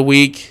episode a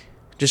week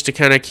just to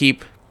kind of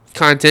keep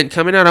content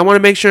coming out. I want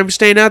to make sure I'm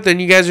staying out there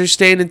and you guys are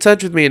staying in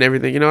touch with me and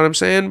everything. You know what I'm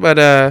saying? But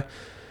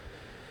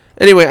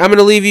Anyway, I'm going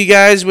to leave you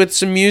guys with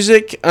some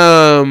music.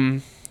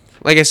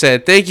 Like I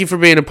said, thank you for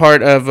being a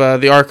part of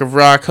the Arc of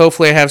Rock.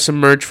 Hopefully I have some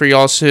merch for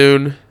y'all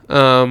soon.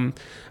 I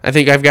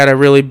think I've got a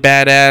really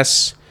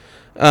badass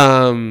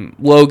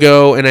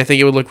logo, and I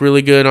think it would look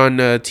really good on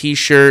a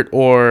t-shirt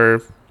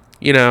or,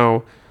 you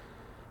know,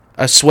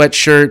 a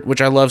sweatshirt,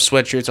 which I love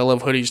sweatshirts. I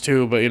love hoodies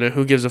too, but, you know,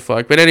 who gives a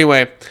fuck? But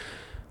anyway,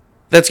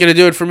 that's going to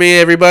do it for me,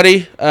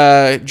 everybody.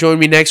 Join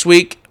me next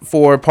week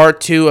for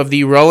part 2 of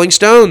the Rolling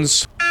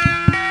Stones.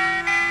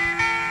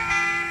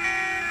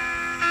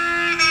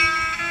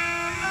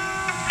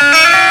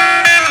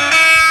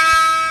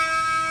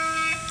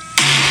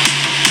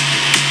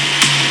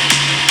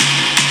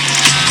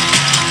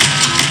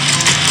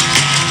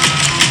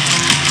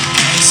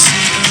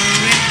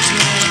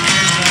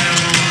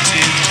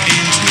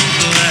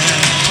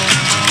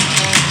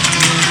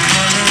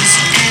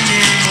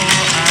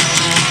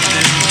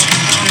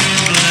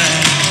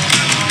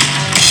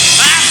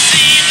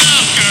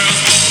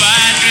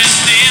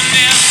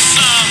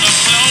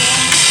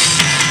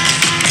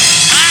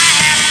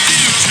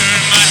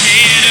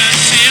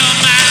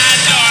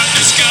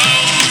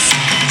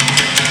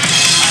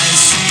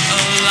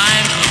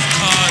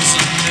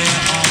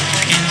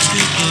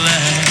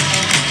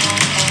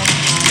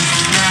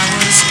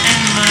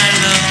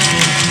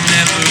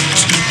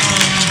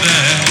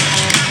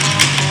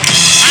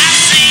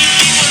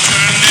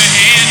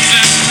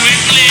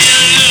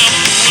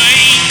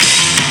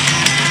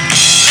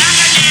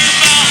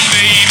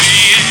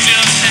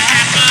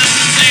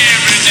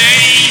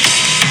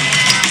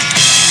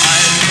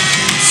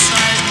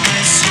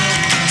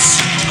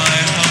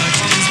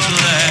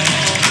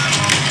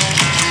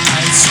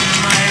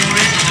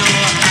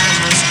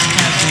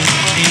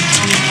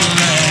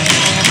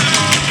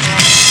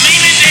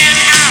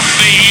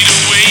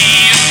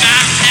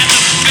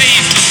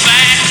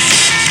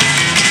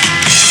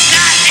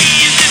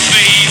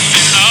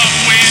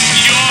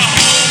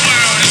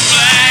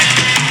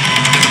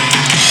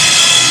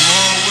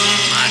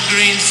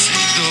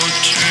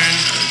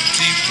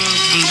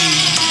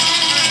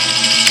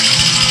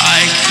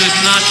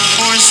 Not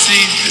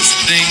foresee this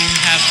thing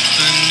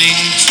happening